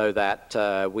 so that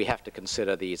we have to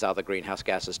consider these other greenhouse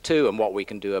gases too, and what we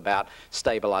can do about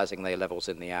stabilizing their levels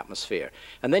in the atmosphere.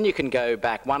 And then you can go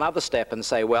back one other step and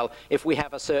say, well, if we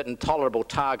have a certain tolerable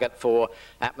target for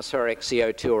atmospheric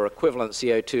CO2 or equivalent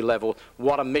CO2 level,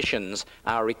 what emissions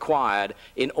are required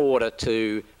in order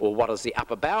to, or what is the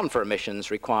upper bound for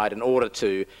emissions required in order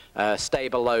to stay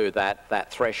below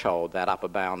that threshold, that upper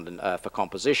bound for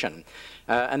composition.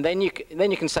 And then you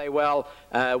can say, well,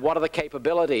 what are the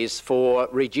capabilities for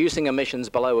reducing emissions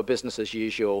below a business as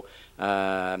usual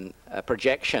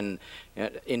projection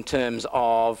in terms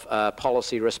of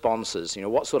policy responses?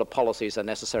 What sort of policies are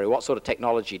necessary? What sort of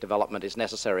technology development is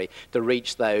necessary to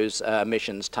reach those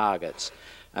emissions targets?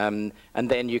 And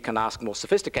then you can ask more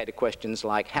sophisticated questions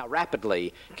like, how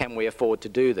rapidly can we afford to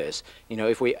do this?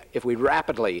 If we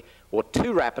rapidly or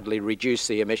too rapidly reduce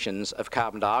the emissions of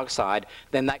carbon dioxide,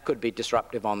 then that could be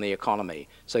disruptive on the economy.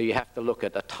 So you have to look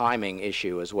at a timing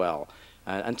issue as well,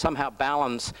 and somehow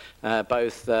balance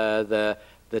both the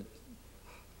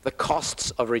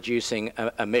costs of reducing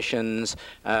emissions,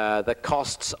 the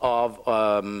costs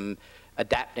of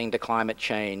adapting to climate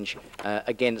change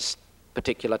against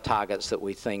particular targets that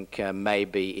we think may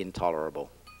be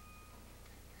intolerable.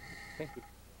 Thank you.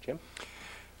 Jim?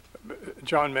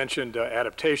 John mentioned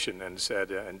adaptation and said,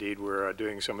 indeed, we're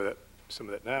doing some of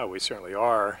that now. We certainly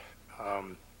are.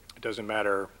 It doesn't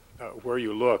matter where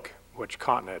you look, which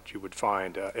continent, you would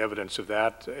find evidence of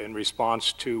that in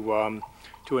response to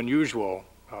unusual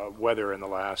weather in the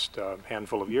last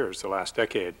handful of years, the last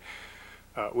decade.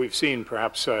 We've seen,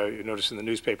 perhaps you noticed in the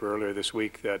newspaper earlier this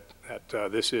week that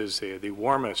this is the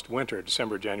warmest winter,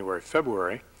 December, January,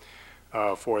 February,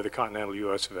 for the continental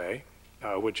US of A,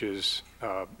 which is,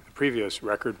 the previous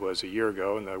record was a year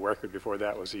ago, and the record before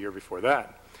that was the year before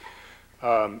that.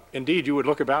 Indeed, you would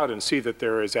look about and see that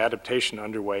there is adaptation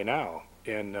underway now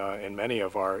in many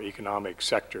of our economic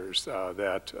sectors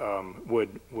that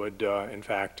would in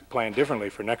fact plan differently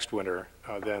for next winter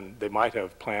than they might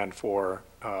have planned for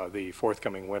the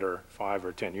forthcoming winter 5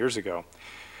 or 10 years ago.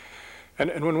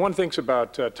 And when one thinks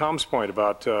about Tom's point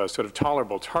about sort of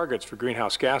tolerable targets for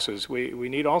greenhouse gases, we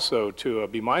need also to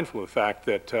be mindful of the fact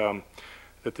that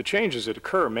that the changes that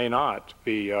occur may not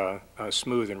be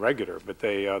smooth and regular, but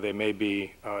they may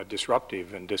be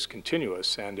disruptive and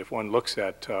discontinuous. And if one looks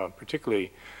at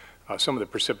particularly some of the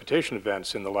precipitation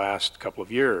events in the last couple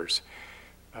of years,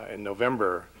 in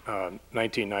November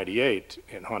 1998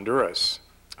 in Honduras,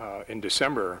 in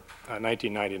December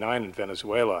 1999 in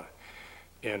Venezuela,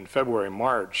 in February,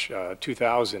 March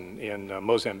 2000 in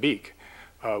Mozambique,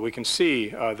 we can see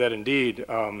that indeed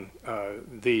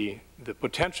the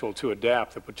potential to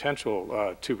adapt, the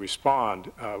potential to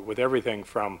respond with everything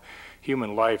from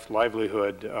human life,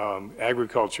 livelihood,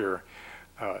 agriculture,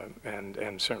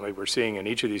 and certainly we're seeing in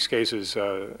each of these cases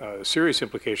serious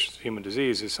implications of human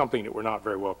disease is something that we're not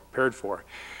very well prepared for.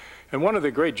 And one of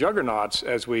the great juggernauts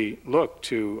as we look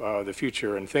to the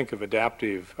future and think of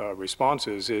adaptive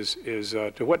responses is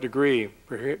to what degree,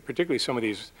 particularly some of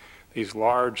these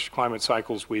large climate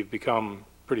cycles we've become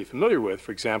pretty familiar with,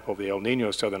 for example, the El Nino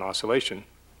Southern Oscillation,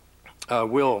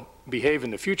 will behave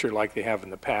in the future like they have in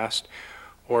the past,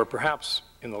 or perhaps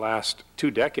in the last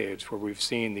 2 decades where we've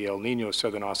seen the El Nino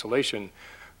Southern Oscillation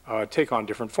take on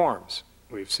different forms.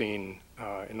 We've seen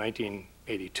in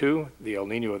 1982 the El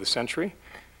Nino of the century,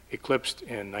 eclipsed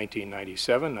in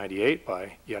 1997, 98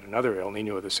 by yet another El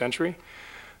Nino of the century.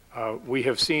 We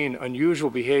have seen unusual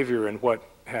behavior in what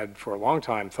had for a long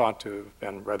time thought to have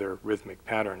been rather rhythmic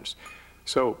patterns.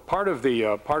 So part of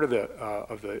the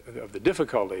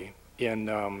difficulty in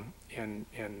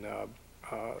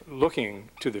looking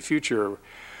to the future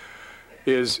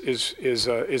is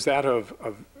that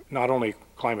of not only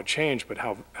climate change, but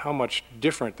how much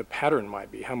different the pattern might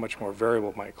be, how much more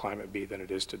variable might climate be than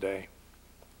it is today.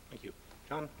 Thank you.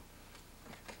 John?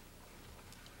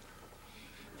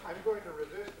 I'm going to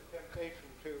resist the temptation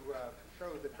to show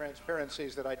the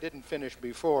transparencies that I didn't finish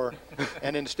before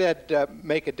and instead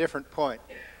make a different point,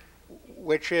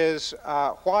 which is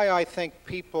why I think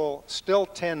people still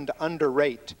tend to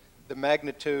underrate the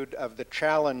magnitude of the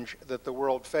challenge that the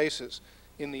world faces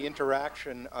in the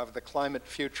interaction of the climate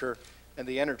future and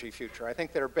the energy future. I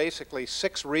think there are basically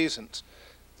 6 reasons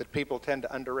that people tend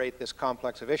to underrate this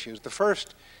complex of issues. The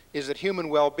first is that human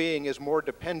well-being is more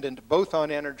dependent both on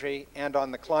energy and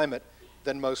on the climate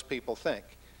than most people think.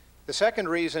 The second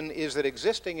reason is that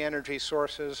existing energy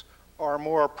sources are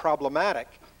more problematic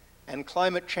and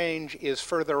climate change is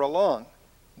further along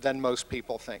than most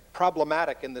people think.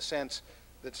 Problematic in the sense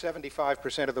that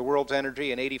 75% of the world's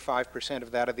energy and 85%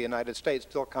 of that of the United States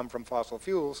still come from fossil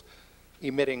fuels,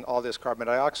 emitting all this carbon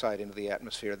dioxide into the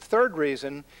atmosphere. The third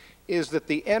reason is that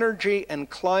the energy and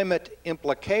climate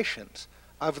implications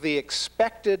of the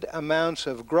expected amounts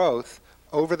of growth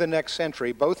over the next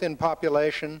century, both in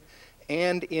population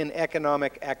and in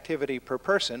economic activity per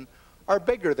person, are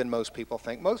bigger than most people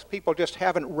think. Most people just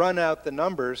haven't run out the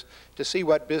numbers to see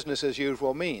what business as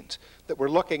usual means. That we're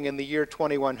looking in the year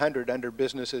 2100 under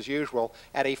business as usual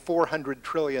at a $400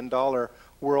 trillion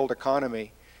world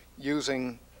economy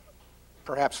using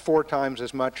perhaps 4 times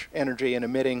as much energy and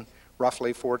emitting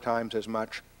roughly 4 times as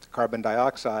much carbon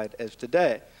dioxide as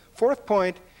today. Fourth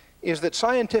point is that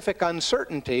scientific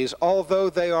uncertainties, although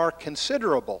they are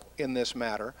considerable in this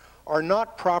matter, are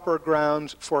not proper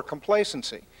grounds for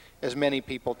complacency, as many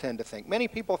people tend to think. Many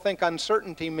people think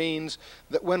uncertainty means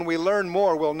that when we learn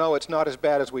more, we'll know it's not as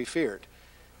bad as we feared.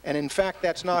 And in fact,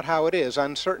 that's not how it is.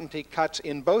 Uncertainty cuts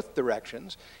in both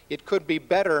directions. It could be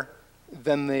better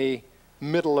than the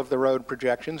middle-of-the-road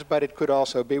projections, but it could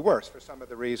also be worse for some of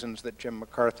the reasons that Jim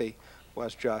McCarthy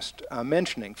was just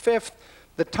mentioning. Fifth,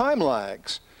 the time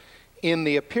lags in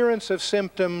the appearance of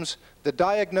symptoms, the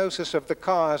diagnosis of the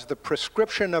cause, the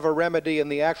prescription of a remedy,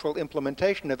 and the actual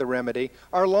implementation of the remedy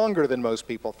are longer than most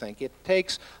people think. It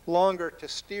takes longer to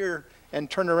steer and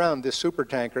turn around this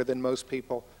supertanker than most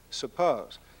people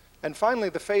suppose. And finally,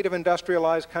 the fate of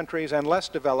industrialized countries and less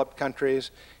developed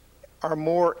countries are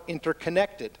more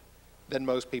interconnected than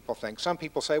most people think. Some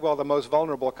people say, well, the most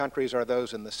vulnerable countries are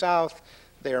those in the South.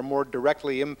 They are more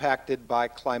directly impacted by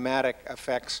climatic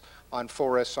effects on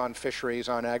forests, on fisheries,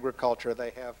 on agriculture.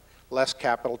 They have less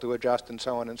capital to adjust and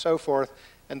so on and so forth.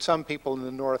 And some people in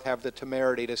the North have the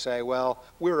temerity to say, well,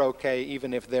 we're okay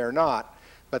even if they're not.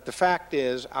 But the fact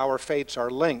is our fates are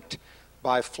linked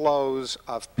by flows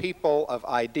of people, of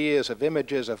ideas, of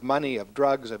images, of money, of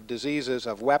drugs, of diseases,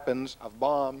 of weapons, of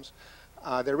bombs.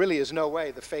 There really is no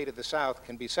way the fate of the South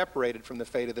can be separated from the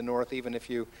fate of the North, even if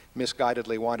you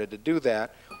misguidedly wanted to do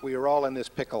that. We are all in this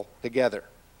pickle together.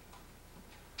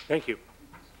 Thank you.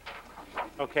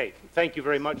 Okay, thank you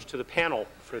very much to the panel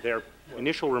for their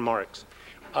initial remarks.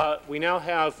 We now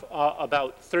have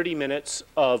about 30 minutes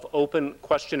of open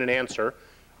question and answer.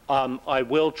 I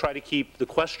will try to keep the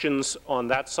questions on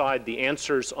that side, the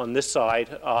answers on this side,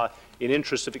 in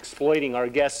interest of exploiting our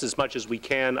guests as much as we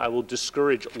can, I will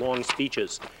discourage long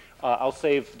speeches. I'll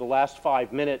save the last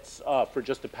 5 minutes for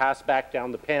just a pass back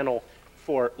down the panel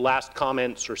for last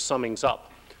comments or summings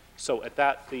up. So at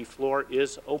that, the floor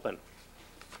is open.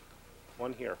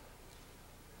 One here.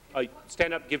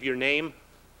 Stand up, give your name.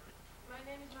 My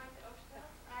name is Martha Oshta.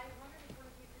 I wondered if one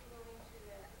of you could go into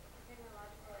the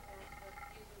technological advance of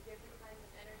using different kinds of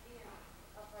energy and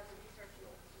how far the research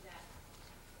will do that.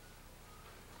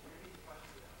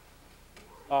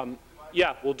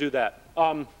 Yeah, we'll do that.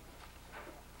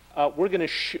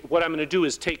 What I'm going to do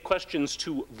is take questions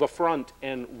to the front,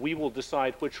 and we will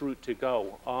decide which route to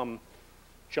go.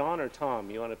 John or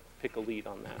Tom, you want to pick a lead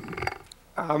on that?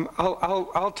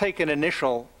 I'll take an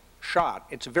initial shot.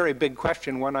 It's a very big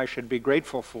question, one I should be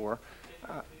grateful for.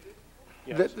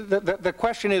 Yes. The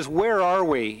question is, where are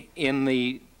we in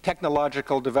the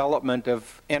technological development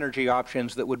of energy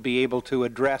options that would be able to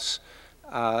address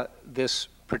this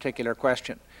particular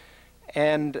question?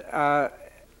 And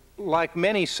like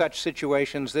many such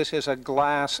situations, this is a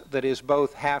glass that is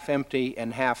both half empty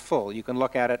and half full. You can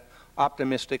look at it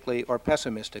optimistically or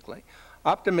pessimistically.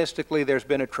 Optimistically, there's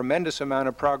been a tremendous amount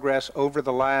of progress over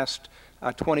the last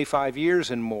 25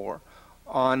 years and more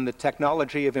on the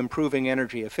technology of improving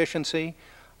energy efficiency,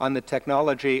 on the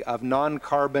technology of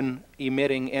non-carbon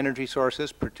emitting energy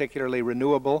sources, particularly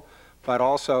renewable, but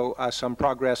also some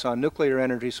progress on nuclear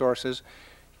energy sources.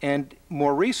 And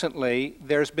more recently,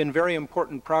 there's been very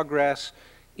important progress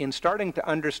in starting to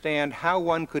understand how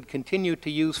one could continue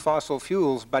to use fossil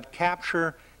fuels but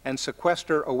capture and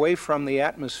sequester away from the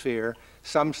atmosphere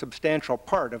some substantial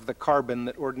part of the carbon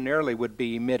that ordinarily would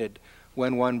be emitted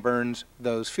when one burns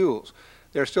those fuels.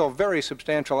 There are still very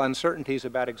substantial uncertainties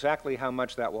about exactly how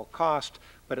much that will cost,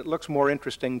 but it looks more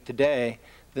interesting today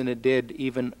than it did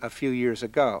even a few years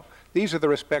ago. These are the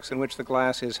respects in which the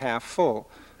glass is half full.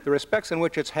 The respects in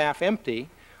which it's half empty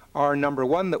are, number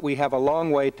one, that we have a long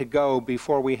way to go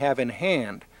before we have in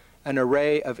hand an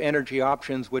array of energy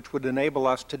options which would enable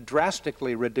us to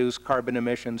drastically reduce carbon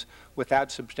emissions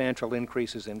without substantial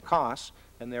increases in costs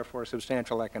and therefore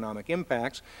substantial economic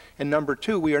impacts. And number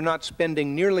two, we are not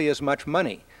spending nearly as much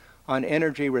money on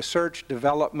energy research,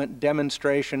 development,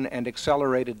 demonstration, and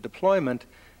accelerated deployment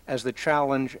as the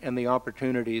challenge and the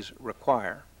opportunities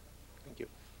require. Thank you.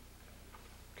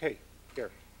 Okay,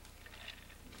 here.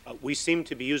 We seem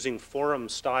to be using forum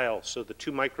style, so the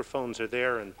two microphones are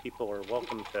there and people are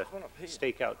welcome to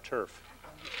stake out turf.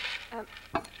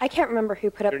 I can't remember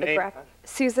who put up Your the name? graph.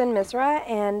 Susan Misra,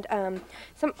 and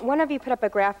one of you put up a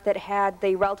graph that had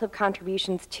the relative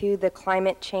contributions to the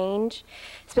climate change,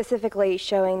 specifically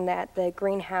showing that the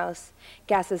greenhouse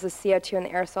gases, the CO2 and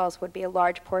the aerosols, would be a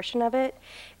large portion of it.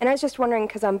 And I was just wondering,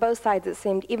 because on both sides it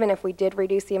seemed even if we did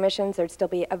reduce the emissions, there'd still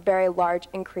be a very large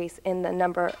increase in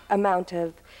the amount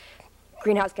of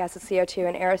greenhouse gases, CO2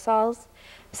 and aerosols.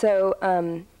 So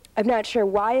I'm not sure,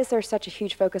 why is there such a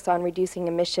huge focus on reducing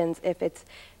emissions if it's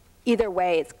either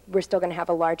way, we're still going to have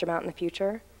a large amount in the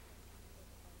future?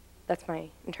 That's my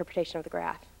interpretation of the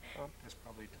graph. That's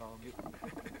probably Tom.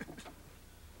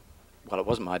 Well, it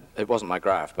wasn't my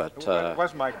graph, but It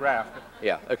was my graph.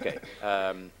 yeah, okay.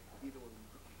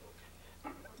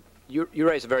 You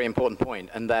raise a very important point,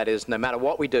 and that is, no matter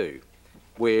what we do,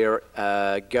 we're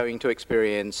going to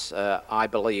experience, I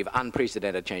believe,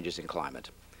 unprecedented changes in climate.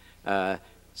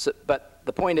 But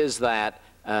the point is that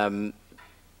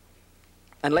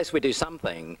unless we do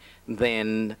something,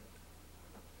 then,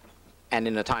 and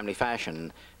in a timely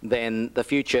fashion, then the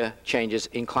future changes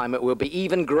in climate will be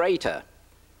even greater.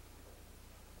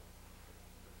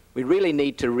 We really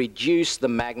need to reduce the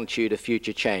magnitude of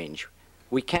future change.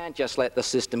 We can't just let the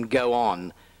system go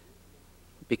on,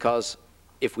 because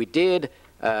if we did,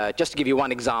 just to give you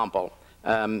one example,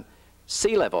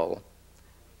 sea level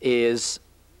is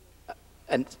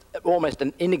almost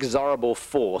an inexorable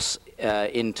force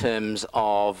in terms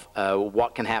of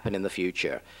what can happen in the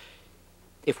future.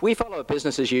 If we follow a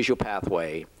business as usual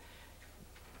pathway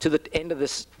to the end of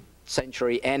this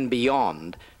century and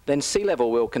beyond, then sea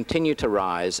level will continue to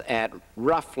rise at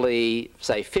roughly,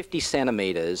 say, 50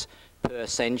 centimeters per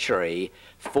century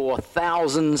for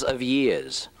thousands of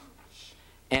years.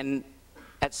 And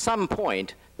at some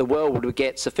point, the world would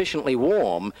get sufficiently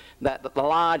warm that the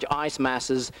large ice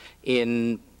masses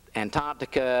in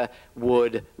Antarctica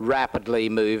would rapidly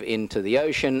move into the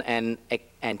ocean and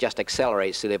just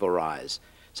accelerate sea level rise.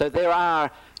 So there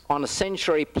are, on a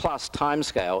century-plus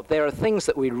timescale, there are things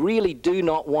that we really do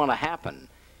not want to happen.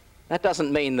 That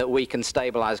doesn't mean that we can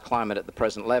stabilize climate at the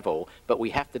present level, but we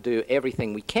have to do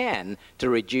everything we can to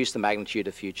reduce the magnitude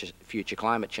of future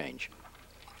climate change.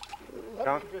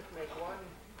 Let me just make one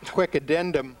quick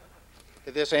addendum.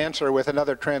 to this answer with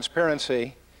another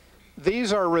transparency.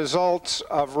 These are results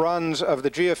of runs of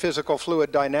the geophysical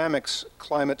fluid dynamics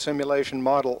climate simulation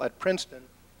model at Princeton.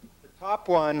 The top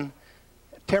one,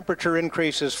 temperature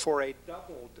increases for a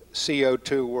doubled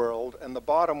CO2 world, and the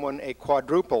bottom one, a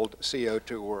quadrupled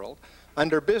CO2 world.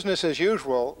 Under business as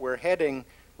usual, we're heading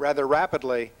rather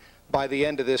rapidly by the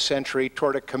end of this century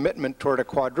toward a commitment toward a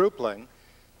quadrupling.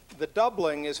 The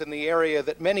doubling is in the area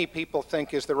that many people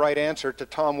think is the right answer to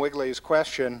Tom Wigley's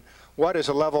question, what is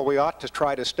a level we ought to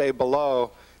try to stay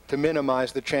below to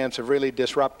minimize the chance of really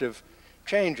disruptive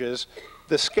changes?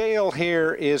 The scale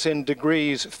here is in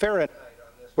degrees Fahrenheit.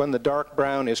 When the dark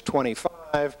brown is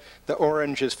 25, the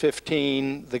orange is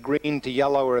 15, the green to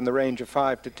yellow are in the range of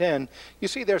 5 to 10. You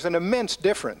see there's an immense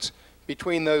difference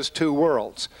between those two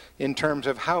worlds in terms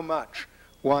of how much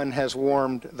one has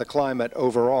warmed the climate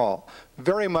overall.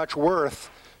 Very much worth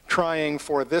trying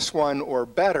for this one or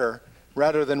better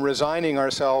rather than resigning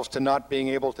ourselves to not being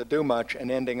able to do much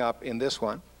and ending up in this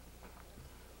one.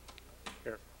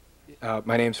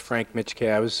 My name's Frank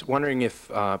Mitchke. I was wondering if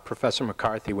Professor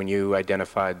McCarthy, when you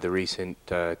identified the recent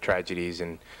tragedies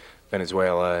in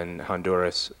Venezuela and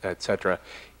Honduras, et cetera,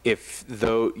 if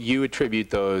though you attribute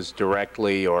those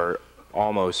directly or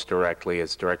almost directly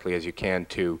as you can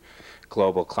to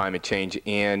global climate change,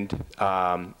 and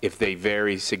if they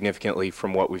vary significantly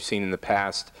from what we've seen in the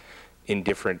past in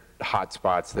different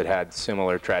hotspots that had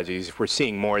similar tragedies, if we're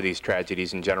seeing more of these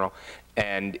tragedies in general,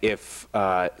 and if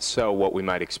so, what we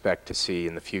might expect to see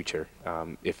in the future,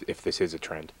 if this is a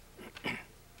trend.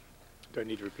 Do I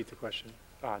need to repeat the question?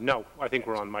 No, I think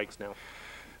we're on mics now.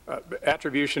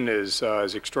 Attribution is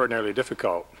extraordinarily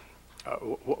difficult.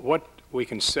 What we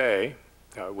can say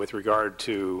with regard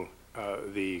to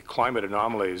the climate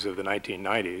anomalies of the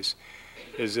 1990s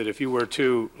is that if you were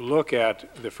to look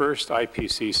at the first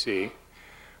IPCC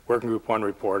Working Group 1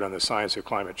 report on the science of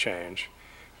climate change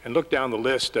and look down the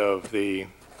list of the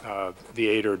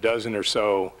 8 or dozen or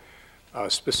so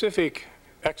specific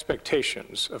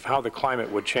expectations of how the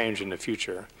climate would change in the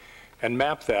future and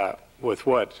map that with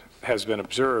what has been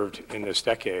observed in this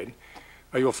decade,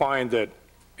 you'll find that,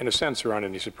 in a sense, there aren't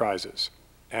any surprises.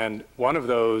 And one of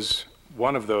those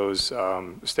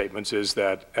statements is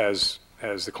that as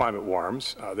the climate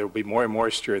warms, there will be more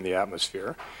moisture in the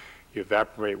atmosphere. You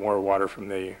evaporate more water from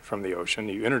the ocean.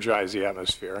 You energize the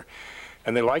atmosphere,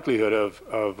 and the likelihood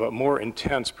of more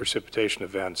intense precipitation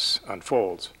events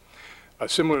unfolds.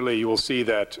 Similarly, you will see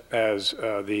that as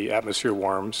the atmosphere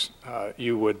warms,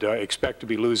 you would expect to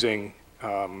be losing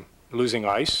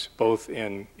ice, both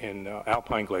in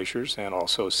alpine glaciers and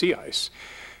also sea ice.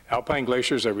 Alpine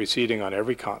glaciers are receding on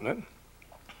every continent.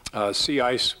 Sea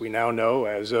ice, we now know,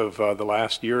 as of the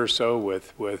last year or so,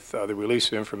 with the release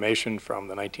of information from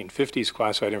the 1950s,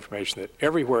 classified information, that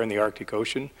everywhere in the Arctic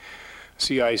Ocean,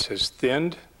 sea ice has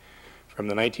thinned from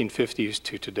the 1950s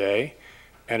to today.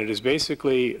 And it is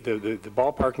basically, the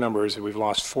ballpark number is that we've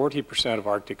lost 40% of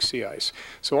Arctic sea ice.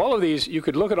 So all of these, you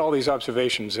could look at all these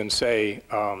observations and say,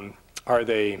 can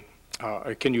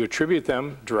you attribute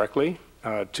them directly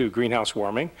to greenhouse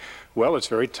warming? Well, it's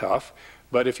very tough.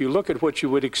 But if you look at what you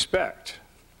would expect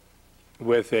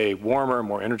with a warmer,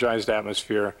 more energized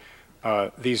atmosphere,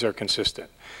 these are consistent.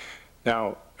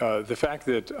 Now, the fact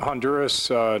that Honduras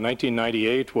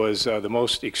 1998 was the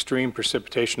most extreme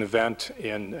precipitation event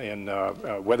in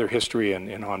weather history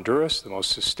in Honduras, the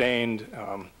most sustained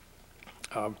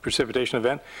precipitation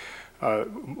event,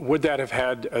 would that have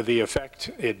had the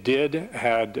effect it did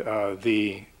had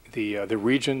the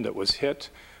region that was hit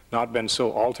not been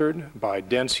so altered by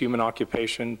dense human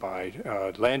occupation, by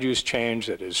land use change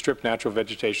that has stripped natural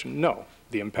vegetation? No,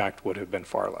 the impact would have been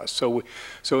far less. So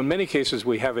in many cases,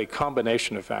 we have a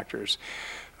combination of factors.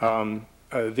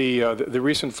 The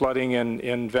recent flooding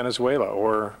in Venezuela,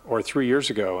 or 3 years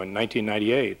ago in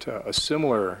 1998, a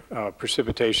similar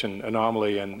precipitation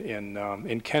anomaly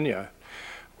in Kenya,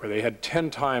 where they had 10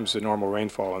 times the normal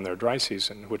rainfall in their dry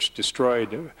season, which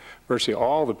destroyed virtually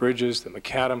all the bridges, the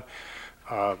macadam,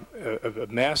 a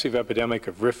massive epidemic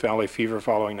of Rift Valley fever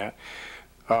following that.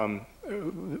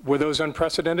 Were those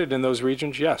unprecedented in those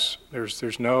regions? Yes.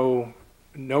 There's no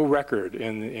record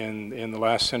in the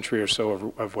last century or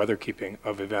so of weatherkeeping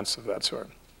of events of that sort.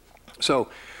 So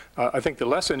I think the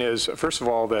lesson is, first of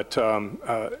all, that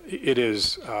it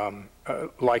is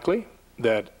likely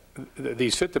that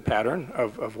these fit the pattern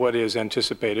of what is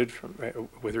anticipated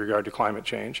with regard to climate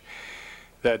change.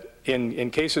 That in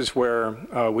cases where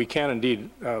we can indeed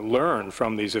learn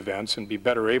from these events and be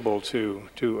better able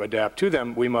to adapt to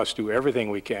them, we must do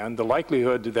everything we can. The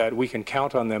likelihood that we can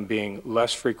count on them being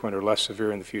less frequent or less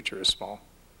severe in the future is small.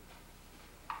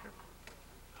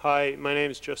 Hi, my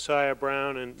name is Josiah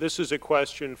Brown, and this is a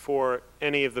question for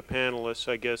any of the panelists,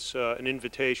 I guess, an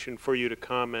invitation for you to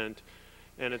comment.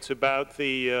 And it's about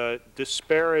the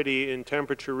disparity in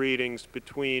temperature readings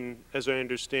between, as I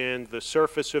understand, the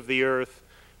surface of the Earth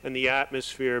and the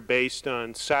atmosphere based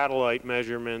on satellite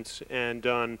measurements, and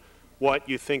on what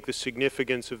you think the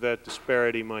significance of that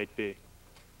disparity might be.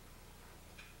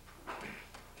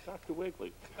 Dr.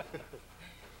 Wigley.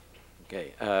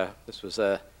 Okay,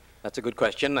 that's a good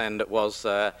question, and it was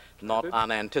not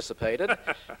unanticipated.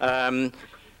 To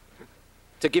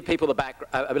give people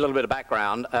a little bit of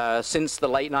background, since the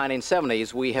late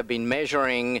 1970s, we have been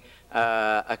measuring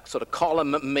a sort of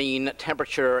column mean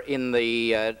temperature in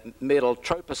the middle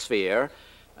troposphere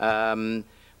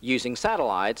using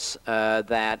satellites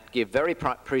that give very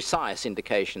precise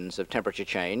indications of temperature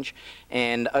change.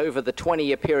 And over the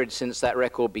 20-year period since that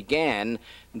record began,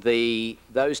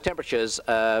 those temperatures,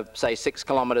 say 6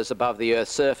 kilometers above the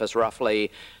Earth's surface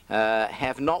roughly,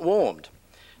 have not warmed.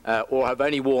 Or have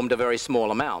only warmed a very small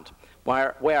amount.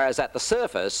 Whereas at the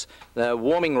surface, the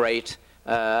warming rate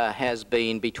has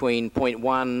been between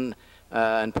 0.1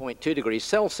 and 0.2 degrees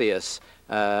Celsius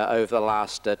over the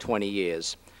last 20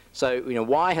 years. So,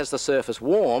 why has the surface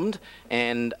warmed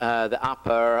and the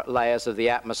upper layers of the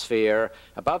atmosphere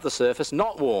above the surface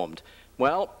not warmed?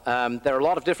 Well, there are a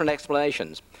lot of different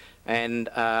explanations. And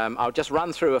I'll just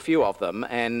run through a few of them,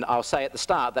 and I'll say at the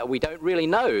start that we don't really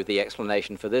know the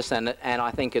explanation for this, and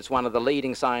I think it's one of the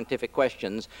leading scientific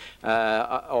questions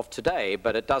of today,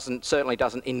 but it certainly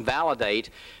doesn't invalidate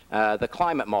the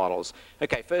climate models.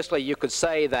 Okay, firstly, you could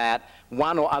say that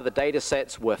one or other data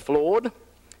sets were flawed.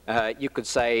 You could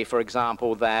say, for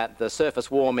example, that the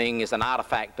surface warming is an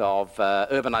artifact of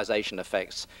urbanization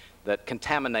effects that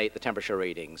contaminate the temperature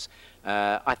readings.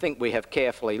 I think we have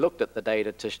carefully looked at the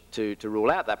data to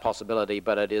rule out that possibility,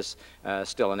 but it is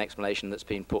still an explanation that's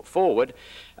been put forward.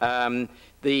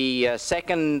 The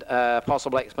second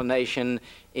possible explanation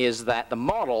is that the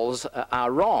models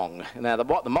are wrong. Now,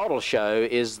 what the models show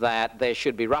is that there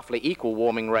should be roughly equal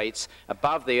warming rates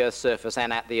above the Earth's surface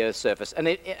and at the Earth's surface. And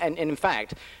in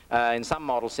fact, in some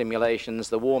model simulations,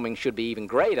 the warming should be even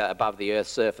greater above the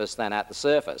Earth's surface than at the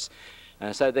surface.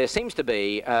 So there seems to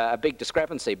be a big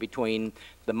discrepancy between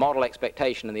the model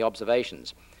expectation and the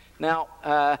observations. Now,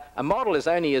 a model is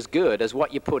only as good as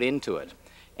what you put into it.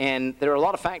 And there are a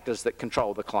lot of factors that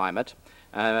control the climate.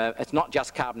 It's not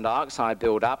just carbon dioxide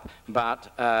buildup,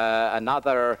 but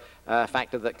another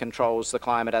factor that controls the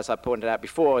climate, as I pointed out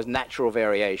before, is natural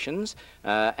variations.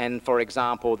 And for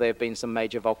example, there have been some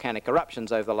major volcanic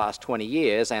eruptions over the last 20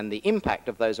 years, and the impact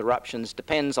of those eruptions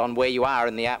depends on where you are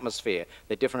in the atmosphere.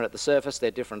 They're different at the surface,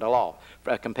 they're different aloft,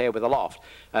 compared with aloft.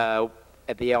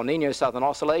 At the El Nino Southern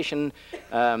Oscillation,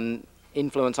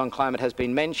 influence on climate has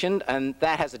been mentioned, and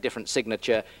that has a different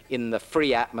signature in the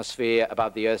free atmosphere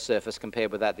above the Earth's surface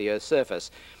compared with at the Earth's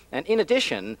surface. And in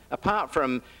addition, apart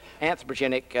from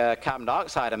anthropogenic carbon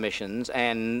dioxide emissions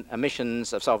and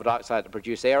emissions of sulfur dioxide that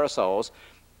produce aerosols,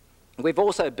 we've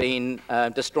also been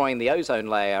destroying the ozone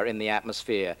layer in the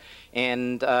atmosphere.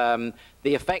 And the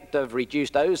effect of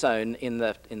reduced ozone in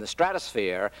the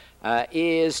stratosphere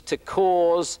is to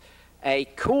cause a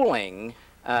cooling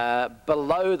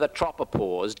below the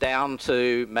tropopause down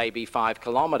to maybe 5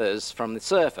 kilometers from the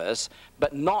surface,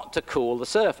 but not to cool the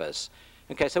surface.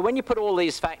 Okay, so when you put all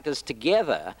these factors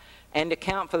together and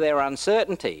account for their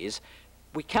uncertainties,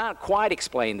 we can't quite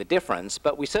explain the difference,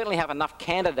 but we certainly have enough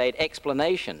candidate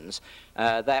explanations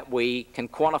that we can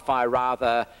quantify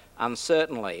rather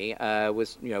uncertainly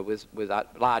with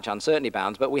large uncertainty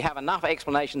bounds, but we have enough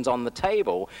explanations on the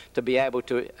table to be able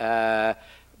to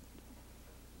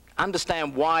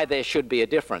understand why there should be a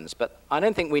difference, but I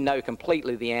don't think we know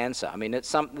completely the answer. I mean,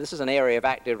 this is an area of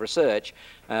active research.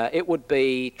 It would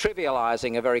be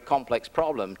trivializing a very complex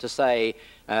problem to say,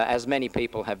 as many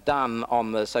people have done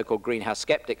on the so-called greenhouse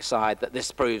skeptic side, that this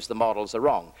proves the models are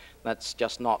wrong. That's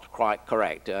just not quite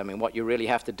correct. I mean, what you really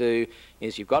have to do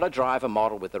is you've got to drive a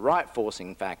model with the right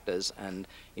forcing factors, and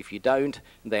if you don't,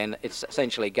 then it's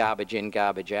essentially garbage in,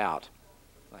 garbage out.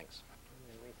 Thanks.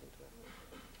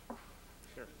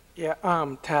 Yeah,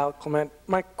 Tal Clement.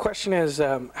 My question is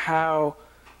how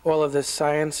all of this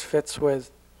science fits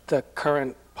with the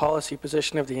current policy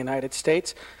position of the United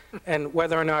States, and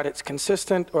whether or not it's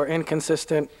consistent or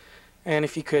inconsistent, and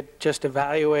if you could just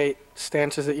evaluate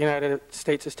stances that the United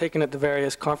States has taken at the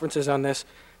various conferences on this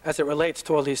as it relates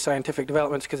to all these scientific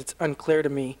developments, because it's unclear to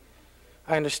me.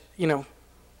 I understand,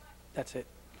 that's it.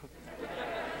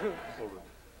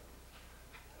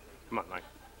 Come on, Mike.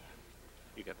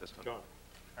 You get this one. Go on.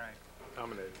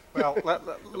 Nominated. Well,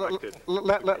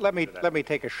 let me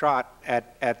take a shot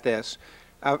at this.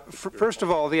 First of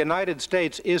all, the United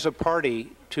States is a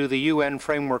party to the UN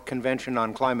Framework Convention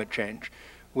on Climate Change,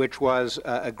 which was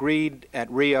agreed at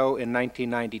Rio in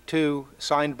 1992,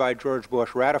 signed by George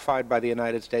Bush, ratified by the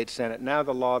United States Senate, now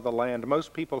the law of the land.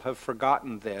 Most people have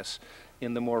forgotten this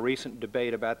in the more recent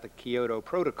debate about the Kyoto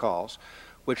Protocols,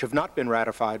 which have not been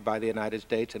ratified by the United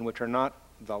States and which are not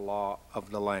the law of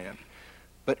the land.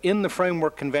 But in the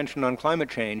Framework Convention on Climate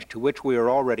Change, to which we are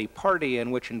already party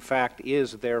and which in fact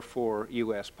is therefore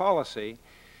U.S. policy,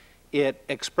 it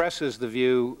expresses the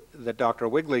view that Dr.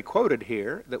 Wigley quoted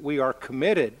here, that we are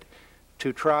committed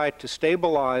to try to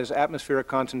stabilize atmospheric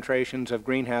concentrations of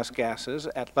greenhouse gases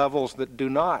at levels that do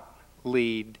not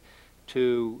lead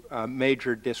to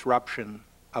major disruption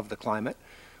of the climate.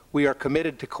 We are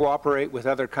committed to cooperate with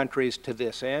other countries to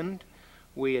this end.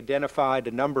 We identified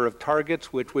a number of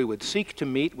targets which we would seek to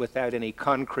meet without any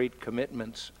concrete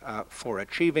commitments for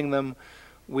achieving them.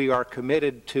 We are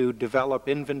committed to develop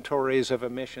inventories of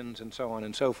emissions and so on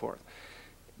and so forth.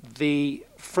 The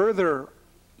further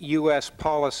U.S.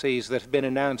 policies that have been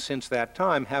announced since that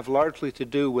time have largely to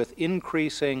do with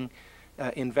increasing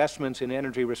investments in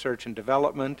energy research and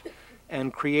development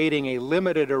and creating a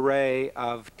limited array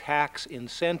of tax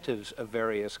incentives of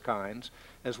various kinds,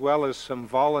 as well as some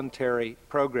voluntary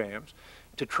programs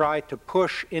to try to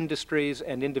push industries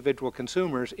and individual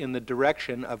consumers in the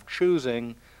direction of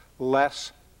choosing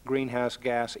less greenhouse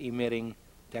gas emitting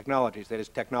technologies, that is,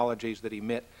 technologies that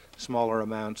emit smaller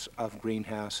amounts of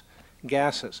greenhouse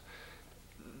gases.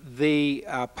 The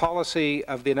policy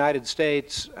of the United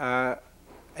States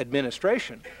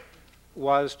administration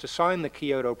was to sign the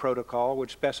Kyoto Protocol,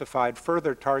 which specified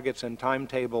further targets and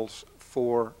timetables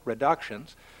for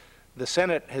reductions. The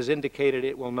Senate has indicated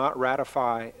it will not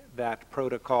ratify that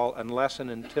protocol unless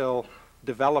and until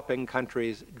developing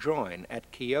countries join. At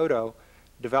Kyoto,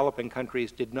 developing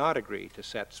countries did not agree to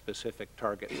set specific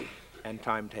targets and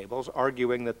timetables,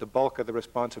 arguing that the bulk of the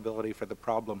responsibility for the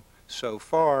problem so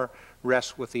far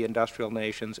rests with the industrial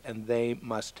nations and they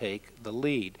must take the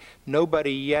lead.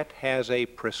 Nobody yet has a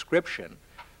prescription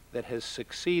that has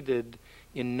succeeded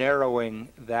in narrowing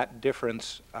that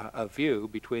difference of view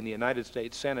between the United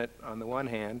States Senate on the one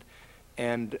hand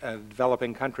and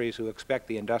developing countries who expect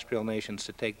the industrial nations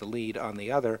to take the lead on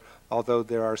the other, although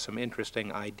there are some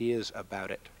interesting ideas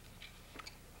about it.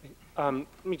 Let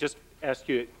me just ask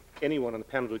you, anyone on the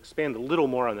panel, to expand a little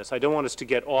more on this. I don't want us to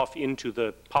get off into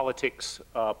the politics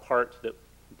part that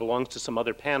belongs to some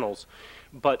other panels,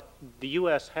 but the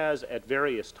U.S. has at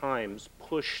various times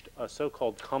pushed a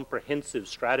so-called comprehensive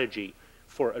strategy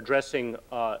for addressing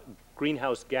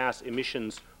greenhouse gas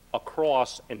emissions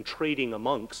across and trading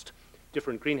amongst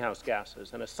different greenhouse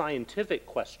gases. And a scientific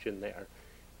question there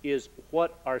is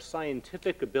what our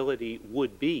scientific ability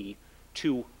would be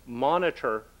to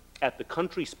monitor at the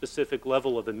country-specific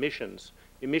level of emissions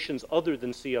other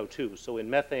than CO2, so in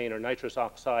methane or nitrous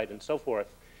oxide and so forth,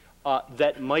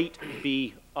 that might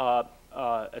be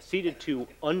acceded to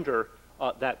under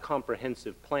that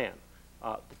comprehensive plan.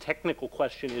 The technical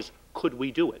question is, could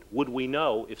we do it? Would we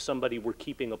know if somebody were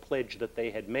keeping a pledge that they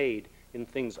had made in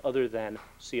things other than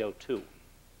CO2?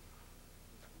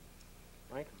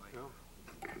 Mike?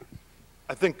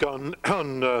 I think on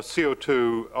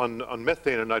CO2, on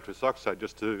methane and nitrous oxide,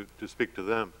 just to speak to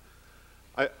them,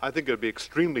 I think it would be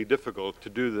extremely difficult to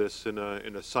do this in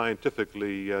a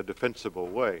scientifically defensible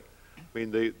way. I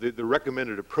mean, the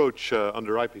recommended approach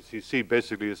under IPCC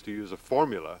basically is to use a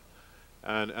formula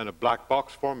and a black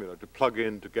box formula to plug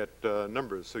in to get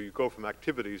numbers. So you go from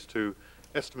activities to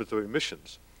estimates of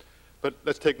emissions. But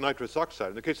let's take nitrous oxide.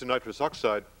 In the case of nitrous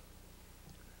oxide,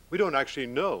 we don't actually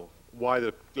know why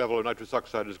the level of nitrous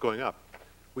oxide is going up.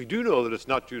 We do know that it's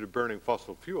not due to burning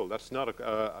fossil fuel. That's not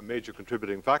a major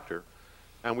contributing factor.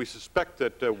 And we suspect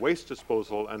that waste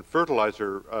disposal and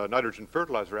fertilizer, nitrogen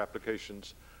fertilizer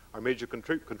applications are major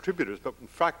contributors, but in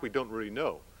fact we don't really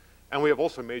know. And we have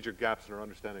also major gaps in our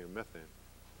understanding of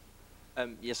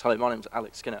methane. Yes, hello, my name's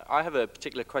Alex Skinner. I have a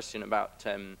particular question about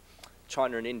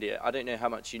China and India. I don't know how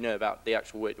much you know about the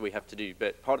actual work that we have to do,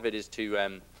 but part of it is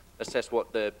to assess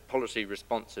what the policy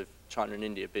response of China and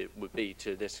India would be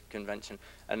to this convention.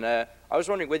 And I was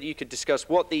wondering whether you could discuss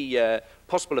what the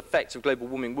possible effects of global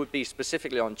warming would be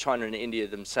specifically on China and India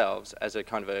themselves as a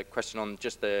kind of a question on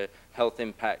just the health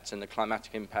impacts and the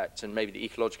climatic impacts and maybe the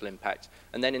ecological impacts.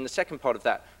 And then in the second part of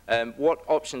that, what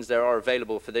options there are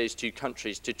available for those two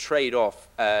countries to trade off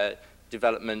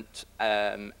development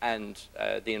and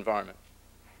the environment.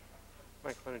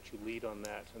 Mike, why don't you lead on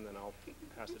that, and then I'll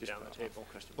pass it down the table.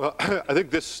 Well, I think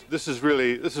this is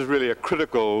really a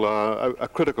critical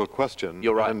question.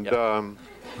 You're right. And yeah.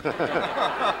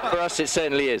 For us, it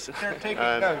certainly is. They're taking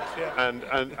And, notes, yeah.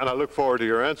 and I look forward to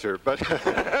your answer. But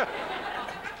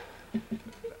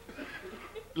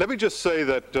let me just say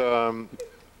that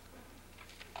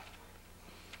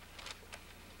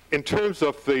in terms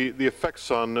of the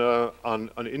effects on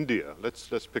India,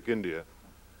 let's pick India.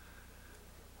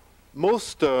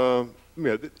 Most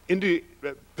India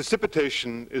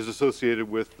precipitation is associated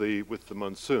with the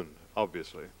monsoon,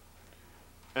 obviously,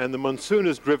 and the monsoon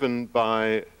is driven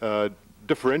by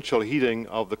differential heating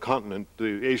of the continent,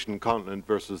 the Asian continent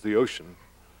versus the ocean.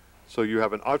 So you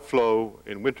have an outflow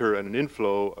in winter and an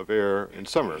inflow of air in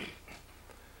summer.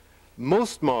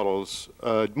 Most models,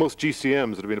 most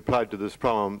GCMs that have been applied to this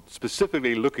problem,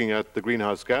 specifically looking at the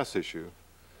greenhouse gas issue,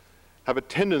 have a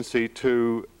tendency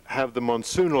to have the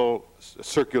monsoonal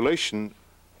circulation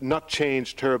not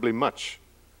change terribly much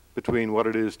between what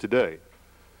it is today.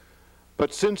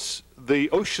 But since the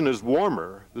ocean is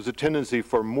warmer, there's a tendency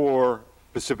for more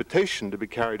precipitation to be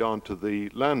carried on to the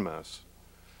landmass.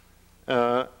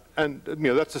 And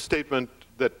that's a statement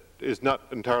that is not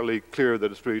entirely clear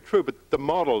that it's really true, but the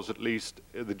models, at least,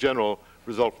 the general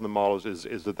result from the models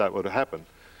is that that would happen.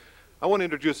 I want to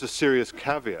introduce a serious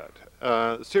caveat.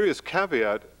 The serious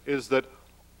caveat is that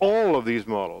all of these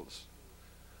models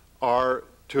are,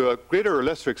 to a greater or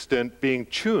lesser extent, being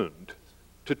tuned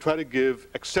to try to give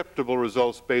acceptable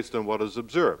results based on what is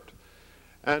observed.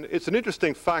 And it's an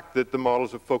interesting fact that the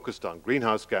models have focused on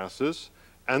greenhouse gases,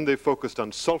 and they focused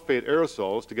on sulfate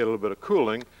aerosols to get a little bit of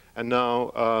cooling, and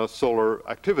now solar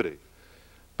activity.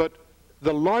 But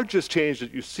the largest change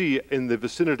that you see in the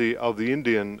vicinity of the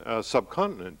Indian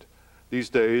subcontinent these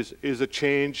days is a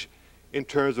change in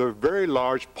terms of a very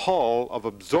large pall of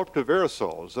absorptive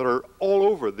aerosols that are all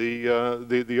over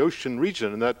the ocean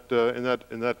region in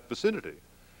that vicinity.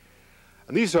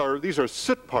 And these are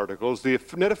soot particles, the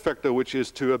net effect of which is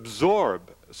to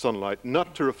absorb sunlight,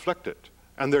 not to reflect it.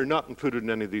 And they're not included in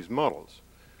any of these models.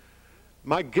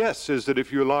 My guess is that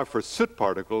if you allow for soot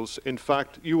particles, in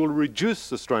fact, you will reduce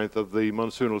the strength of the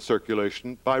monsoonal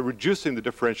circulation by reducing the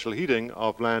differential heating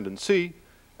of land and sea,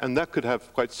 and that could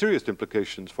have quite serious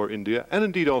implications for India, and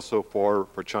indeed also for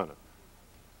China.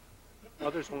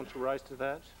 Others want to rise to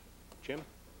that? Jim?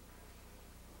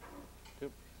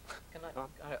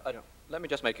 Let me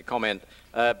just make a comment,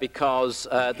 because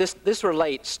this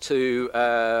relates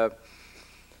to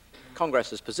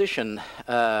Congress's position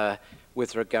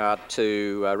with regard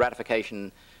to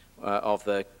ratification of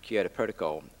the Kyoto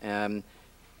Protocol. And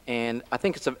I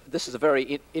think this is a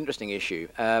very interesting issue.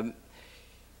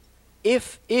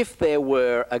 If there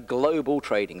were a global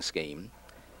trading scheme,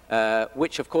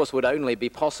 which of course would only be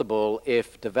possible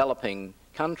if developing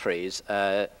countries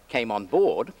came on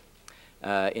board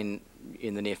in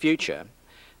the near future,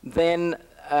 then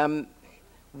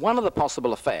one of the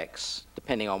possible effects,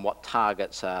 depending on what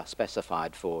targets are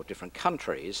specified for different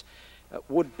countries,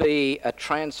 would be a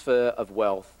transfer of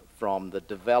wealth from the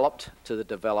developed to the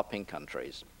developing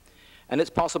countries. And it's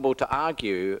possible to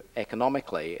argue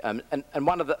economically, and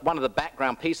one of the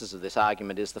background pieces of this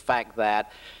argument is the fact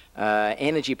that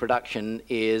energy production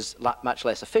is much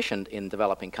less efficient in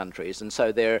developing countries, and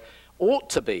so there ought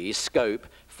to be scope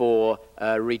for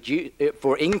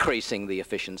increasing the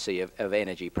efficiency of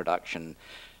energy production.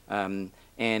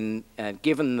 And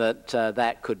given that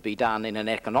that could be done in an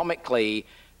economically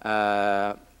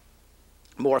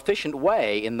more efficient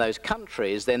way in those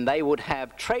countries, then they would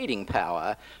have trading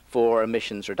power for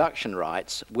emissions reduction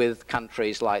rights with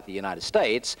countries like the United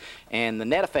States, and the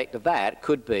net effect of that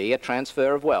could be a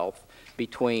transfer of wealth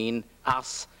between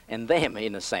us and them,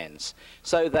 in a sense,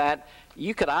 so that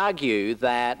you could argue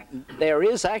that there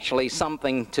is actually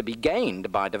something to be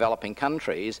gained by developing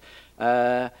countries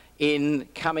in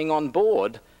coming on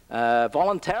board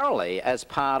voluntarily as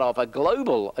part of a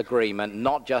global agreement,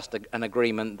 not just an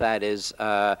agreement that is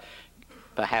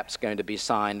perhaps going to be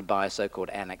signed by so-called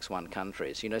Annex I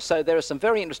countries. So there are some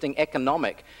very interesting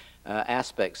economic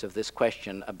aspects of this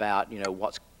question about,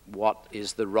 what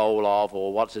is the role of,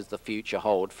 or what does the future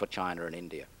hold for China and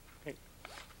India.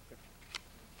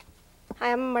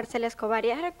 Hi, I'm Marcela Escobar. I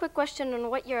had a quick question on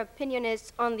what your opinion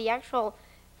is on the actual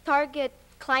target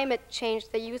climate change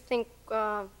that you think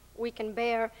we can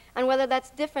bear, and whether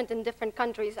that's different in different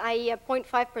countries, i.e. a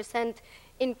 0.5%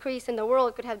 increase in the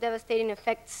world could have devastating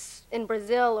effects in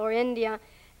Brazil or India,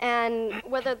 and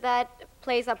whether that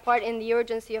plays a part in the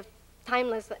urgency of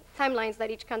timelines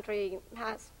that each country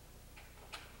has.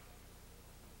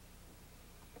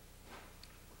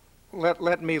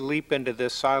 Let me leap into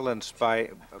this silence by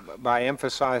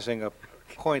emphasizing a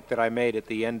point that I made at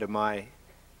the end of my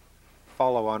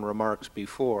follow-on remarks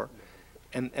before,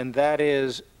 and that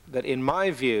is that in my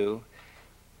view,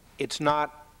 it's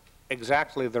not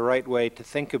exactly the right way to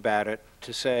think about it,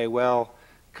 to say, well,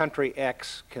 country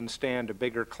X can stand a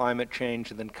bigger climate change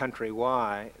than country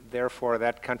Y, therefore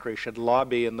that country should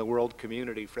lobby in the world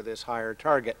community for this higher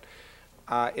target.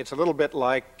 It's a little bit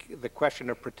like the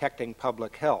question of protecting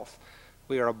public health.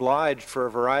 We are obliged, for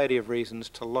a variety of reasons,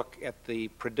 to look at the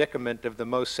predicament of the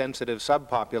most sensitive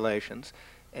subpopulations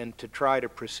and to try to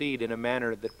proceed in a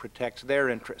manner that protects their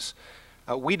interests.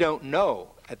 We don't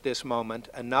know at this moment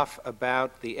enough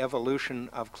about the evolution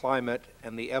of climate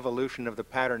and the evolution of the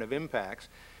pattern of impacts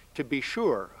to be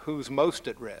sure who's most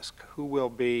at risk, who will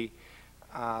be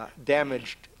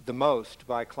damaged the most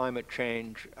by climate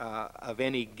change of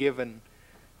any given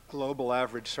global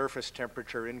average surface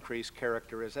temperature increase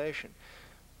characterization.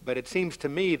 But it seems to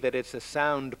me that it's a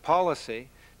sound policy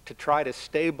to try to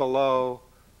stay below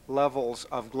levels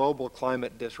of global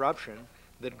climate disruption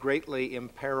that greatly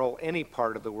imperil any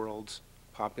part of the world's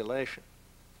population.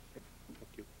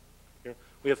 Thank you. Here.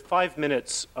 We have 5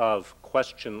 minutes of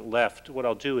question left. What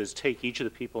I'll do is take each of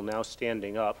the people now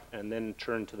standing up and then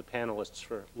turn to the panelists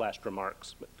for last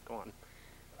remarks. But go on.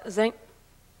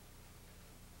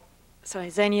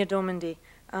 Zania Dormandy.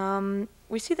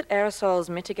 We see that aerosols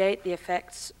mitigate the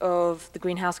effects of the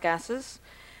greenhouse gases.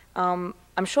 I'm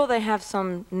sure they have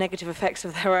some negative effects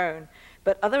of their own,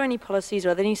 but are there any policies or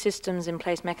are there any systems in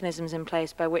place, mechanisms in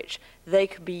place by which they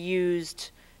could be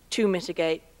used to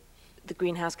mitigate the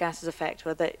greenhouse gases effect, or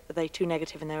are they too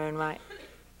negative in their own right?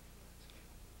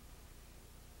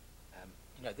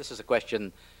 This is a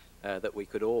question that we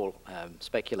could all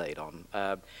speculate on.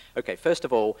 Okay, first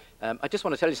of all, I just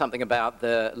want to tell you something about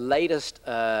the latest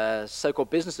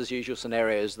so-called business as usual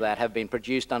scenarios that have been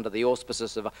produced under the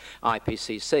auspices of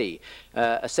IPCC.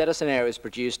 A set of scenarios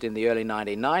produced in the early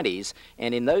 1990s,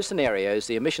 and in those scenarios,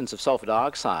 the emissions of sulfur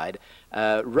dioxide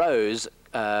rose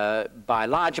by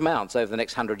large amounts over the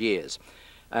next 100 years.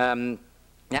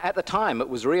 Now, at the time, it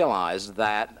was realized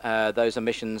that those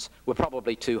emissions were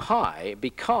probably too high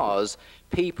because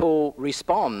people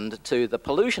respond to the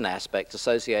pollution aspects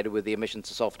associated with the emissions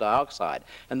of sulfur dioxide.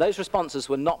 And those responses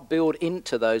were not built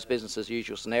into those business as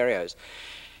usual scenarios.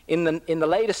 In the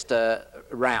latest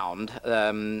round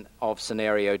of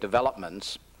scenario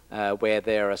developments, where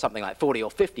there are something like 40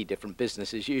 or 50 different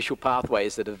business as usual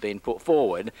pathways that have been put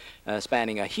forward,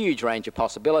 spanning a huge range of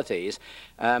possibilities,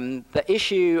 the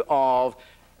issue of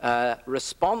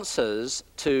responses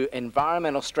to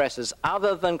environmental stresses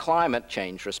other than climate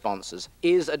change responses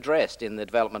is addressed in the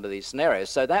development of these scenarios.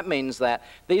 So that means that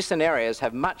these scenarios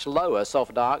have much lower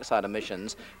sulfur dioxide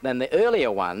emissions than the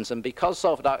earlier ones, and because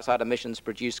sulfur dioxide emissions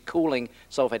produce cooling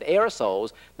sulfate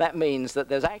aerosols, that means that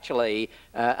there's actually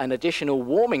an additional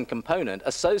warming component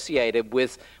associated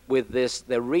with this,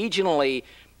 the regionally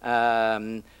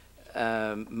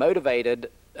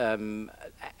motivated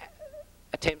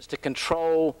attempts to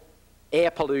control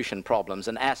air pollution problems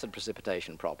and acid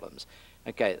precipitation problems.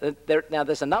 Okay, now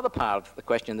there's another part of the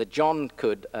question that John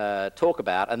could talk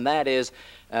about, and that is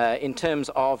in terms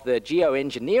of the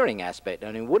geoengineering aspect.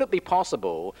 I mean, would it be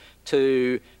possible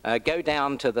to go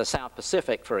down to the South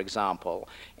Pacific, for example,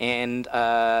 and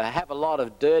have a lot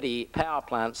of dirty power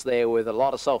plants there with a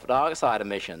lot of sulfur dioxide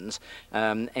emissions,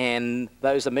 and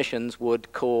those emissions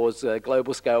would cause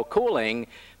global scale cooling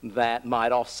that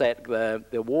might offset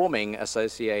the warming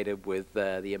associated with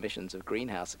the emissions of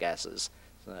greenhouse gases?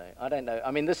 So I don't know. I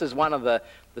mean, this is one of the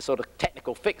sort of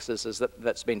technical fixes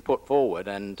that's been put forward,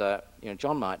 and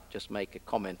John might just make a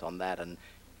comment on that and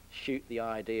shoot the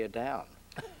idea down.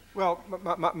 Well,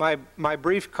 my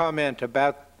brief comment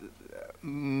about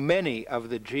many of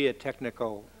the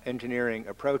geotechnical engineering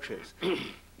approaches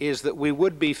is that we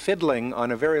would be fiddling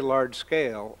on a very large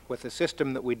scale with a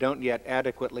system that we don't yet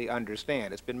adequately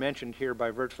understand. It's been mentioned here by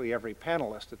virtually every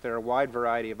panelist that there are a wide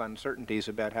variety of uncertainties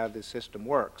about how this system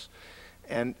works.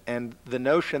 And the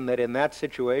notion that in that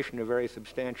situation of very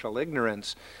substantial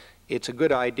ignorance, it's a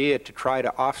good idea to try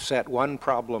to offset one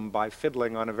problem by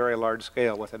fiddling on a very large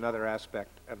scale with another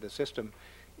aspect of the system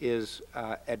is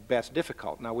at best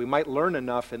difficult. Now, we might learn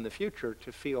enough in the future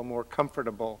to feel more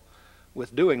comfortable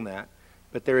with doing that,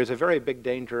 but there is a very big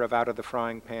danger of out of the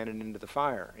frying pan and into the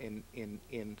fire in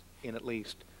at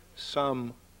least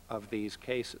some of these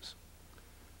cases.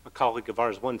 A colleague of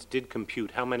ours once did compute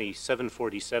how many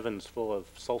 747s full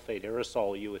of sulfate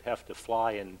aerosol you would have to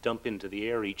fly and dump into the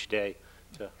air each day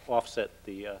to offset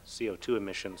the CO2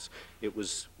 emissions. It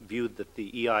was viewed that the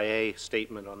EIA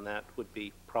statement on that would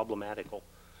be problematical.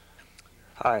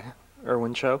 Hi,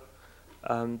 Erwin Cho.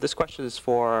 This question is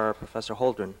for Professor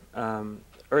Holdren.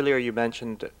 Earlier you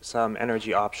mentioned some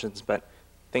energy options, but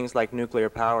things like nuclear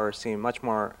power seem much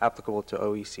more applicable to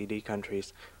OECD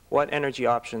countries. what energy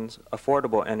options,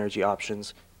 affordable energy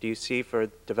options, do you see for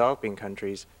developing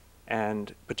countries,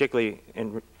 and particularly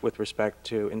with respect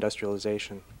to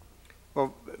industrialization?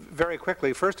 Well, very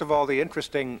quickly, first of all, the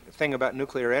interesting thing about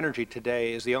nuclear energy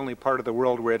today is the only part of the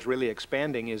world where it's really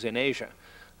expanding is in Asia.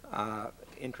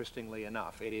 Interestingly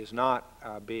enough, it is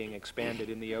not being expanded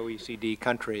in the OECD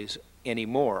countries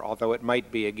anymore, although it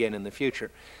might be again in the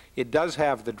future. It does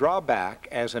have the drawback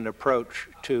as an approach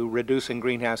to reducing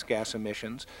greenhouse gas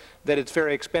emissions that it's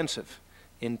very expensive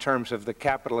in terms of the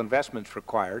capital investments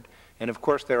required. And of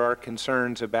course, there are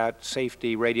concerns about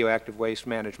safety, radioactive waste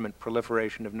management,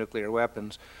 proliferation of nuclear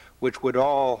weapons, which would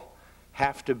all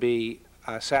have to be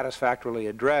satisfactorily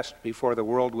addressed before the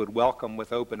world would welcome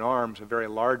with open arms a very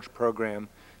large program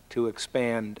to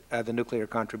expand the nuclear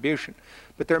contribution.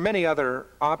 But there are many other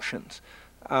options.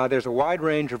 There's a wide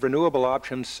range of renewable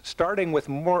options, starting with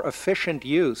more efficient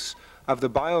use of the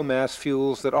biomass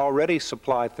fuels that already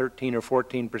supply 13 or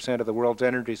 14% of the world's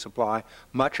energy supply,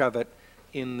 much of it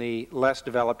in the less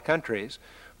developed countries,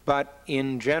 but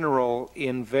in general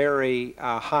in very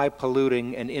high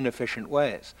polluting and inefficient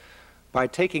ways. By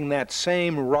taking that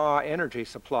same raw energy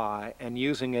supply and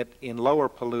using it in lower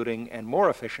polluting and more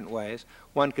efficient ways,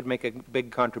 one could make a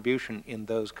big contribution in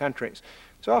those countries.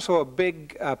 There's also a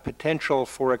big potential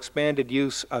for expanded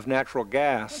use of natural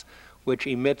gas, which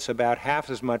emits about half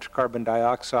as much carbon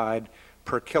dioxide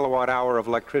per kilowatt hour of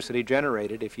electricity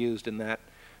generated if used in that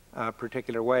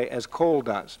particular way as coal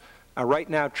does. Right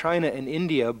now, China and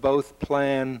India both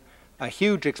plan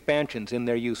huge expansions in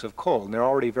their use of coal, and they're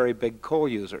already very big coal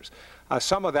users.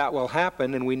 Some of that will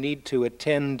happen, and we need to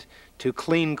attend to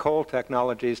clean coal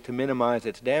technologies to minimize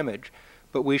its damage,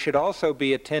 but we should also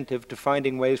be attentive to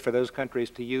finding ways for those countries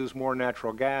to use more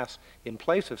natural gas in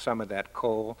place of some of that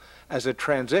coal as a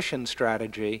transition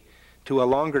strategy to a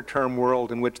longer-term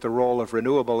world in which the role of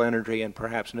renewable energy and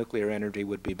perhaps nuclear energy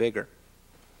would be bigger.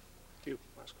 Thank you.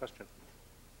 Last question.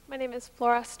 My name is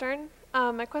Flora Stern.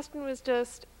 My question was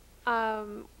just,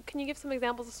 can you give some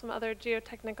examples of some other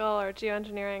geotechnical or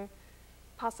geoengineering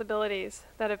possibilities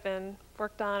that have been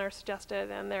worked on or suggested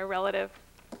and their relative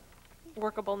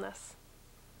workableness?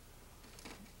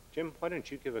 Jim, why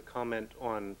don't you give a comment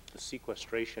on the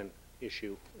sequestration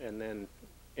issue, and then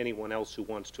anyone else who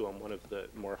wants to on one of the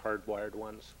more hardwired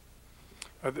ones?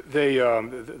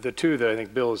 The two that I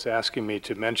think Bill is asking me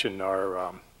to mention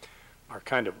are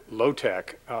kind of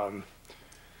low-tech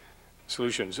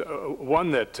solutions.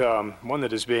 One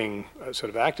that is being sort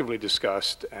of actively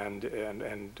discussed, and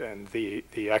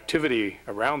the activity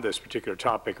around this particular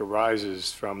topic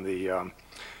arises from the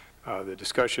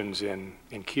discussions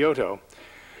in Kyoto,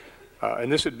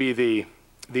 and this would be the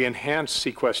enhanced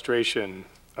sequestration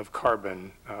of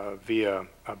carbon via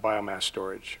biomass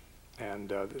storage.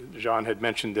 And John had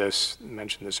mentioned this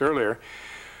earlier.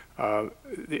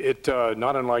 It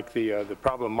not unlike the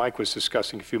problem Mike was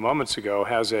discussing a few moments ago,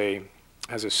 has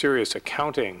a serious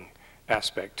accounting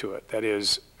aspect to it. That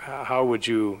is, how would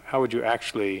you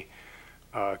actually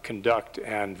conduct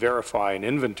and verify an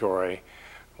inventory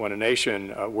when a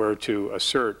nation were to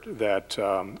assert that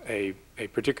a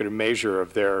particular measure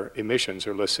of their emissions,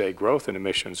 or let's say growth in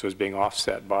emissions, was being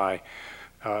offset by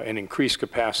an increased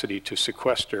capacity to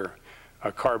sequester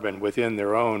carbon within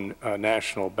their own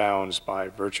national bounds by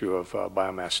virtue of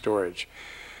biomass storage.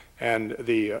 And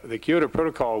the Kyoto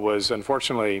Protocol was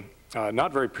unfortunately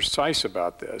not very precise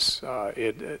about this.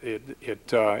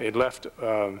 It left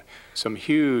some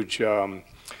huge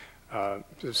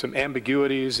some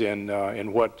ambiguities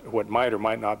in what might or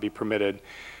might not be permitted,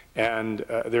 and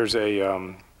there's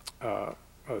a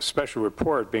special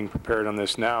report being prepared on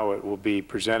this now. It will be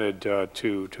presented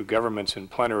to governments in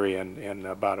plenary in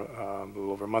about a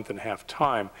little over a month and a half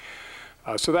time.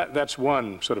 So that's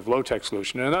one sort of low-tech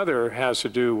solution. Another has to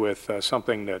do with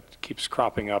something that keeps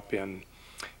cropping up in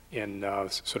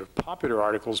sort of popular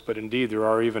articles, but indeed there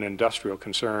are even industrial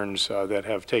concerns that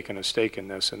have taken a stake in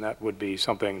this, and that would be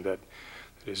something that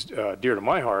is dear to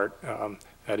my heart.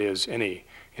 That is any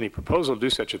proposal to do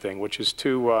such a thing, which is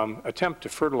to attempt to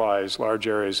fertilize large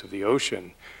areas of the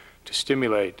ocean to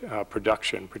stimulate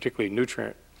production, particularly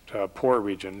nutrient-poor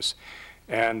regions.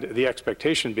 And the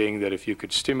expectation being that if you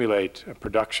could stimulate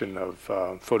production of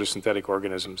photosynthetic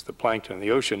organisms, the plankton in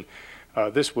the ocean,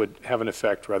 this would have an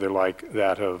effect rather like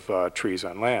that of trees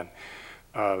on land.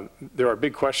 There are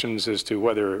big questions as to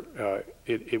whether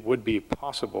it would be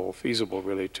possible, feasible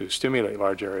really, to stimulate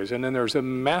large areas. And then there's a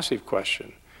massive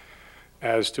question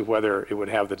as to whether it would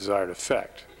have the desired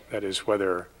effect. That is,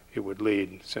 whether it would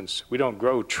lead, since we don't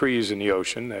grow trees in the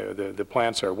ocean, the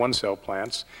plants are one-cell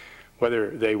plants.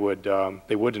 whether they would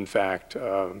in fact,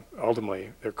 ultimately,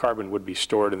 their carbon would be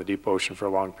stored in the deep ocean for a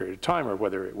long period of time, or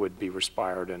whether it would be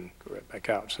respired and go right back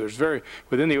out. So there's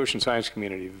within the ocean science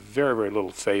community, very, very little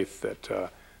faith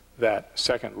that that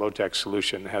second low-tech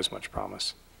solution has much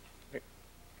promise.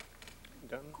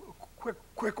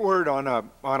 Quick word on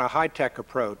a high-tech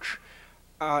approach.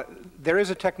 There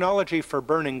is a technology for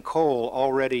burning coal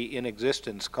already in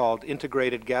existence called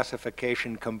integrated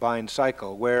gasification combined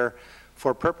cycle, where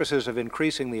for purposes of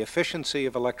increasing the efficiency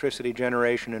of electricity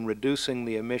generation and reducing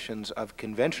the emissions of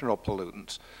conventional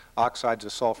pollutants, oxides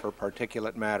of sulfur,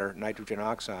 particulate matter, nitrogen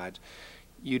oxides,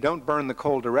 you don't burn the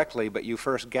coal directly, but you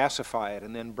first gasify it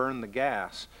and then burn the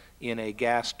gas in a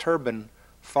gas turbine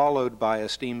followed by a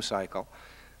steam cycle.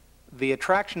 The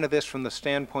attraction of this from the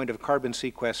standpoint of carbon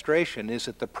sequestration is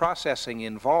that the processing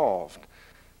involved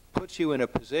puts you in a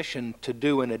position to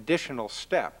do an additional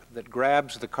step that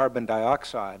grabs the carbon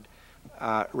dioxide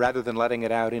rather than letting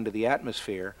it out into the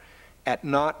atmosphere at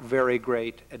not very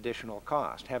great additional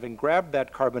cost. Having grabbed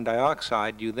that carbon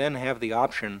dioxide, you then have the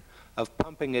option of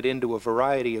pumping it into a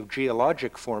variety of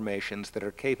geologic formations that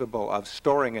are capable of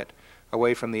storing it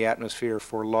away from the atmosphere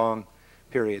for long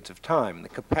periods of time. The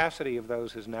capacity of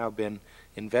those has now been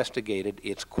investigated.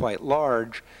 It's quite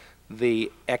large.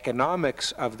 The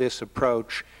economics of this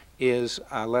approach is,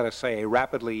 let us say, a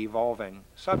rapidly evolving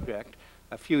subject.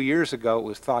 A few years ago, it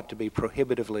was thought to be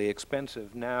prohibitively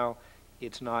expensive. Now,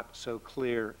 it's not so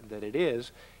clear that it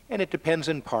is, and it depends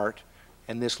in part,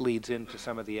 and this leads into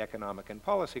some of the economic and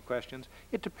policy questions,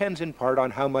 it depends in part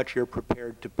on how much you're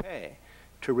prepared to pay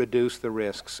to reduce the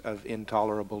risks of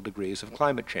intolerable degrees of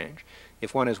climate change.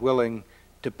 If one is willing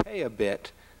to pay a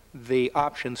bit, the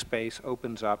option space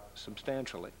opens up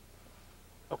substantially.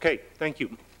 Okay, thank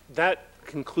you. That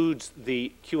concludes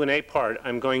the Q&A part.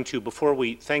 I'm going to, before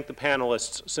we thank the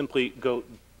panelists, simply go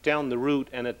down the route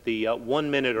and at the 1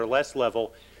 minute or less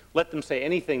level, let them say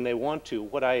anything they want to.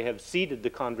 What I have seeded the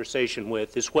conversation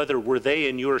with is whether were they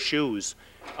in your shoes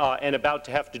and about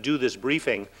to have to do this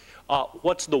briefing,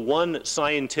 what's the one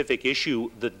scientific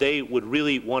issue that they would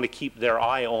really want to keep their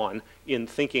eye on in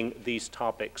thinking these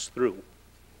topics through?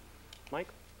 Mike?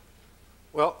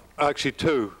 Well, actually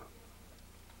two.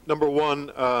 Number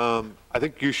one, I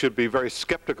think you should be very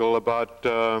skeptical about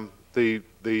the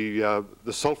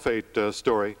sulfate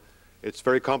story. It's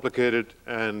very complicated,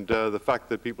 and the fact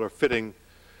that people are fitting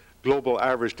global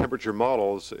average temperature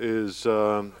models is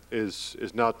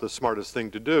not the smartest thing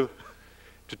to do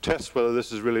to test whether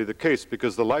this is really the case,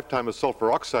 because the lifetime of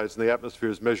sulfur oxides in the atmosphere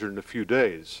is measured in a few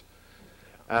days.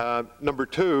 Number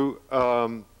two,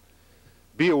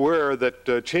 be aware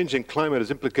that changing climate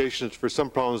has implications for some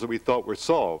problems that we thought were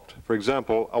solved. For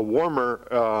example, a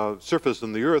warmer surface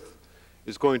than the Earth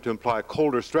is going to imply a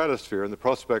colder stratosphere, and the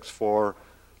prospects for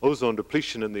ozone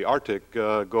depletion in the Arctic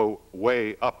go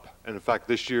way up. And in fact,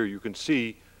 this year you can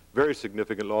see very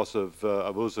significant loss of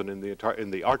ozone in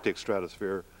the Arctic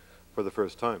stratosphere for the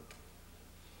first time.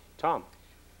 Tom.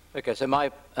 Okay, so my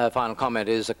final comment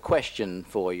is a question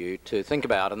for you to think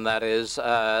about, and that is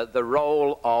the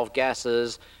role of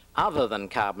gases other than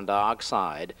carbon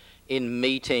dioxide in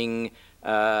meeting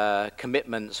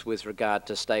commitments with regard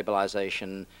to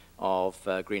stabilization of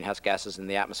greenhouse gases in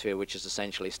the atmosphere, which is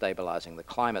essentially stabilizing the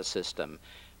climate system.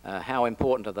 How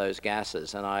important are those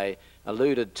gases? And I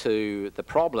alluded to the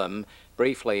problem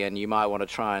briefly, and you might want to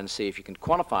try and see if you can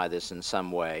quantify this in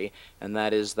some way, and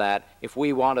that is that if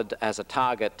we wanted as a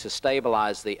target to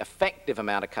stabilize the effective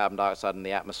amount of carbon dioxide in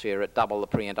the atmosphere at double the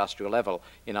pre-industrial level,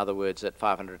 in other words at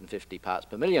 550 parts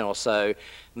per million or so,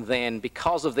 then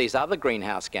because of these other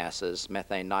greenhouse gases,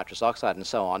 methane, nitrous oxide and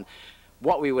so on,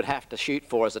 what we would have to shoot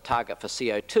for as a target for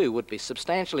CO2 would be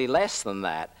substantially less than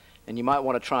that. And you might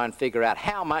want to try and figure out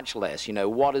how much less, you know,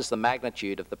 what is the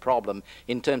magnitude of the problem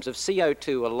in terms of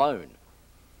CO2 alone?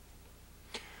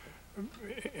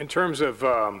 In terms of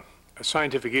a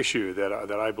scientific issue that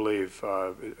I believe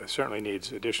certainly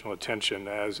needs additional attention,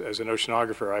 as an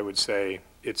oceanographer, I would say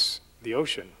it's the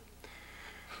ocean.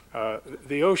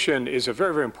 The ocean is a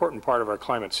very, very important part of our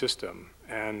climate system.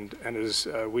 And as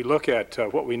we look at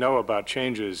what we know about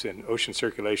changes in ocean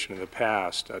circulation in the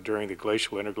past, during the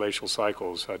glacial, interglacial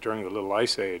cycles, during the Little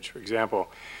Ice Age, for example,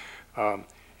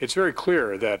 it's very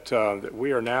clear that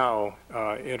we are now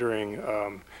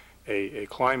entering a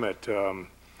climate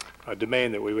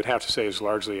domain that we would have to say is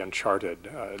largely uncharted.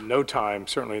 No time,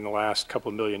 certainly in the last couple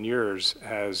of million years,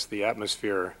 has the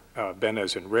atmosphere been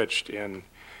as enriched in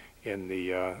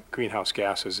the greenhouse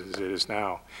gases as it is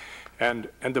now. And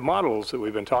the models that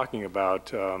we've been talking about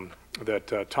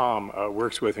that Tom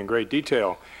works with in great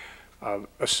detail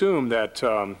assume that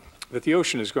the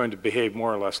ocean is going to behave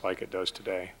more or less like it does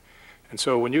today. And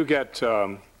so when you get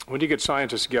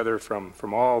scientists together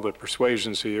from all the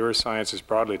persuasions of the earth sciences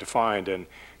broadly defined and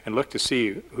look to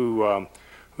see who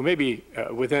maybe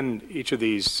within each of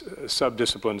these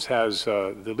sub-disciplines has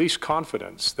the least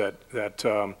confidence that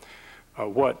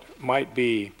what might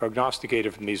be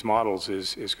prognosticated from these models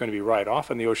is going to be right.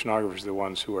 Often the oceanographers are the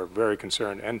ones who are very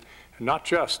concerned, and not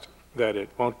just that it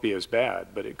won't be as bad,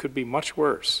 but it could be much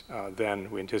worse than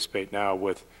we anticipate now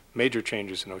with major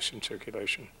changes in ocean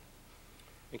circulation.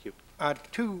 Thank you.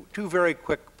 Two very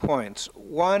quick points.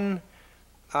 One,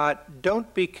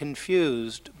 don't be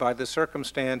confused by the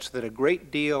circumstance that a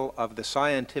great deal of the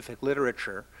scientific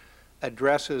literature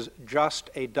addresses just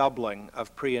a doubling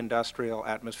of pre-industrial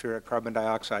atmospheric carbon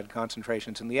dioxide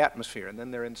concentrations in the atmosphere. And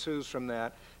then there ensues from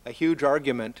that a huge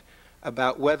argument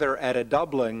about whether at a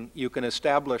doubling you can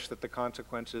establish that the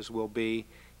consequences will be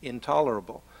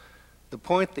intolerable. The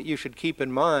point that you should keep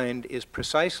in mind is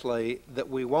precisely that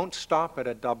we won't stop at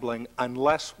a doubling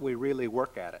unless we really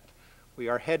work at it. We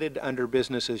are headed under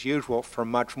business as usual for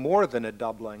much more than a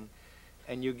doubling,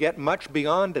 and you get much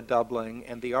beyond a doubling,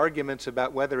 and the arguments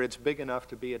about whether it's big enough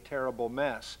to be a terrible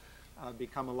mess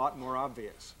become a lot more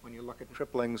obvious when you look at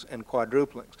triplings and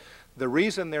quadruplings. The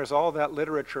reason there's all that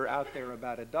literature out there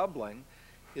about a doubling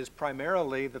is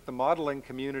primarily that the modeling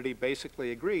community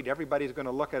basically agreed everybody's going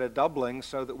to look at a doubling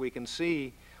so that we can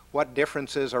see what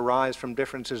differences arise from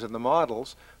differences in the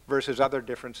models versus other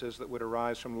differences that would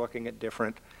arise from looking at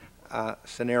different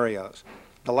scenarios.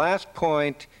 The last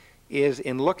point is,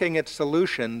 in looking at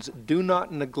solutions, do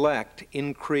not neglect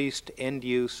increased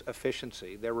end-use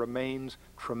efficiency. There remains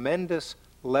tremendous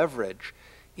leverage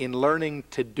in learning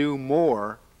to do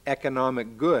more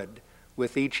economic good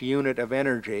with each unit of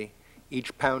energy,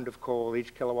 each pound of coal,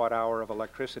 each kilowatt hour of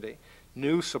electricity.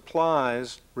 New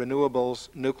supplies, renewables,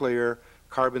 nuclear,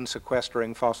 carbon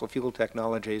sequestering, fossil fuel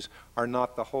technologies are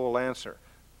not the whole answer.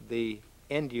 The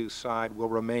end-use side will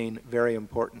remain very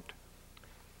important.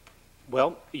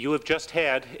 Well, you have just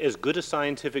had as good a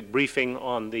scientific briefing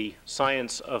on the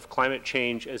science of climate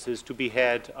change as is to be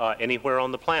had anywhere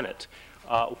on the planet.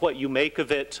 What you make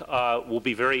of it will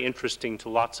be very interesting to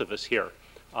lots of us here.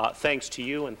 Thanks to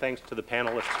you, and thanks to the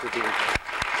panelists for being here.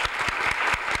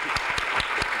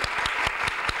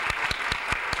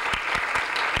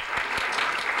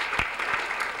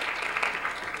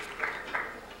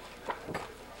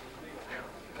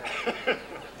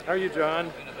 How are you,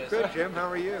 John? Good, Jim. How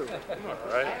are you? I'm all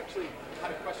right. I actually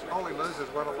had a question. Holy Moses,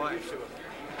 what a life.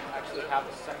 Actually have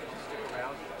a second to stick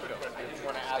around. I didn't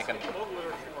want to ask him.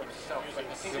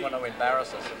 You want to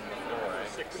embarrass us before,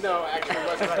 eh? No, actually, it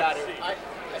wasn't that.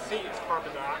 I think it's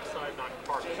carbon dioxide, not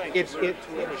carbon. It's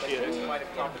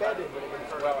embedded, but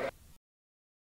it's well.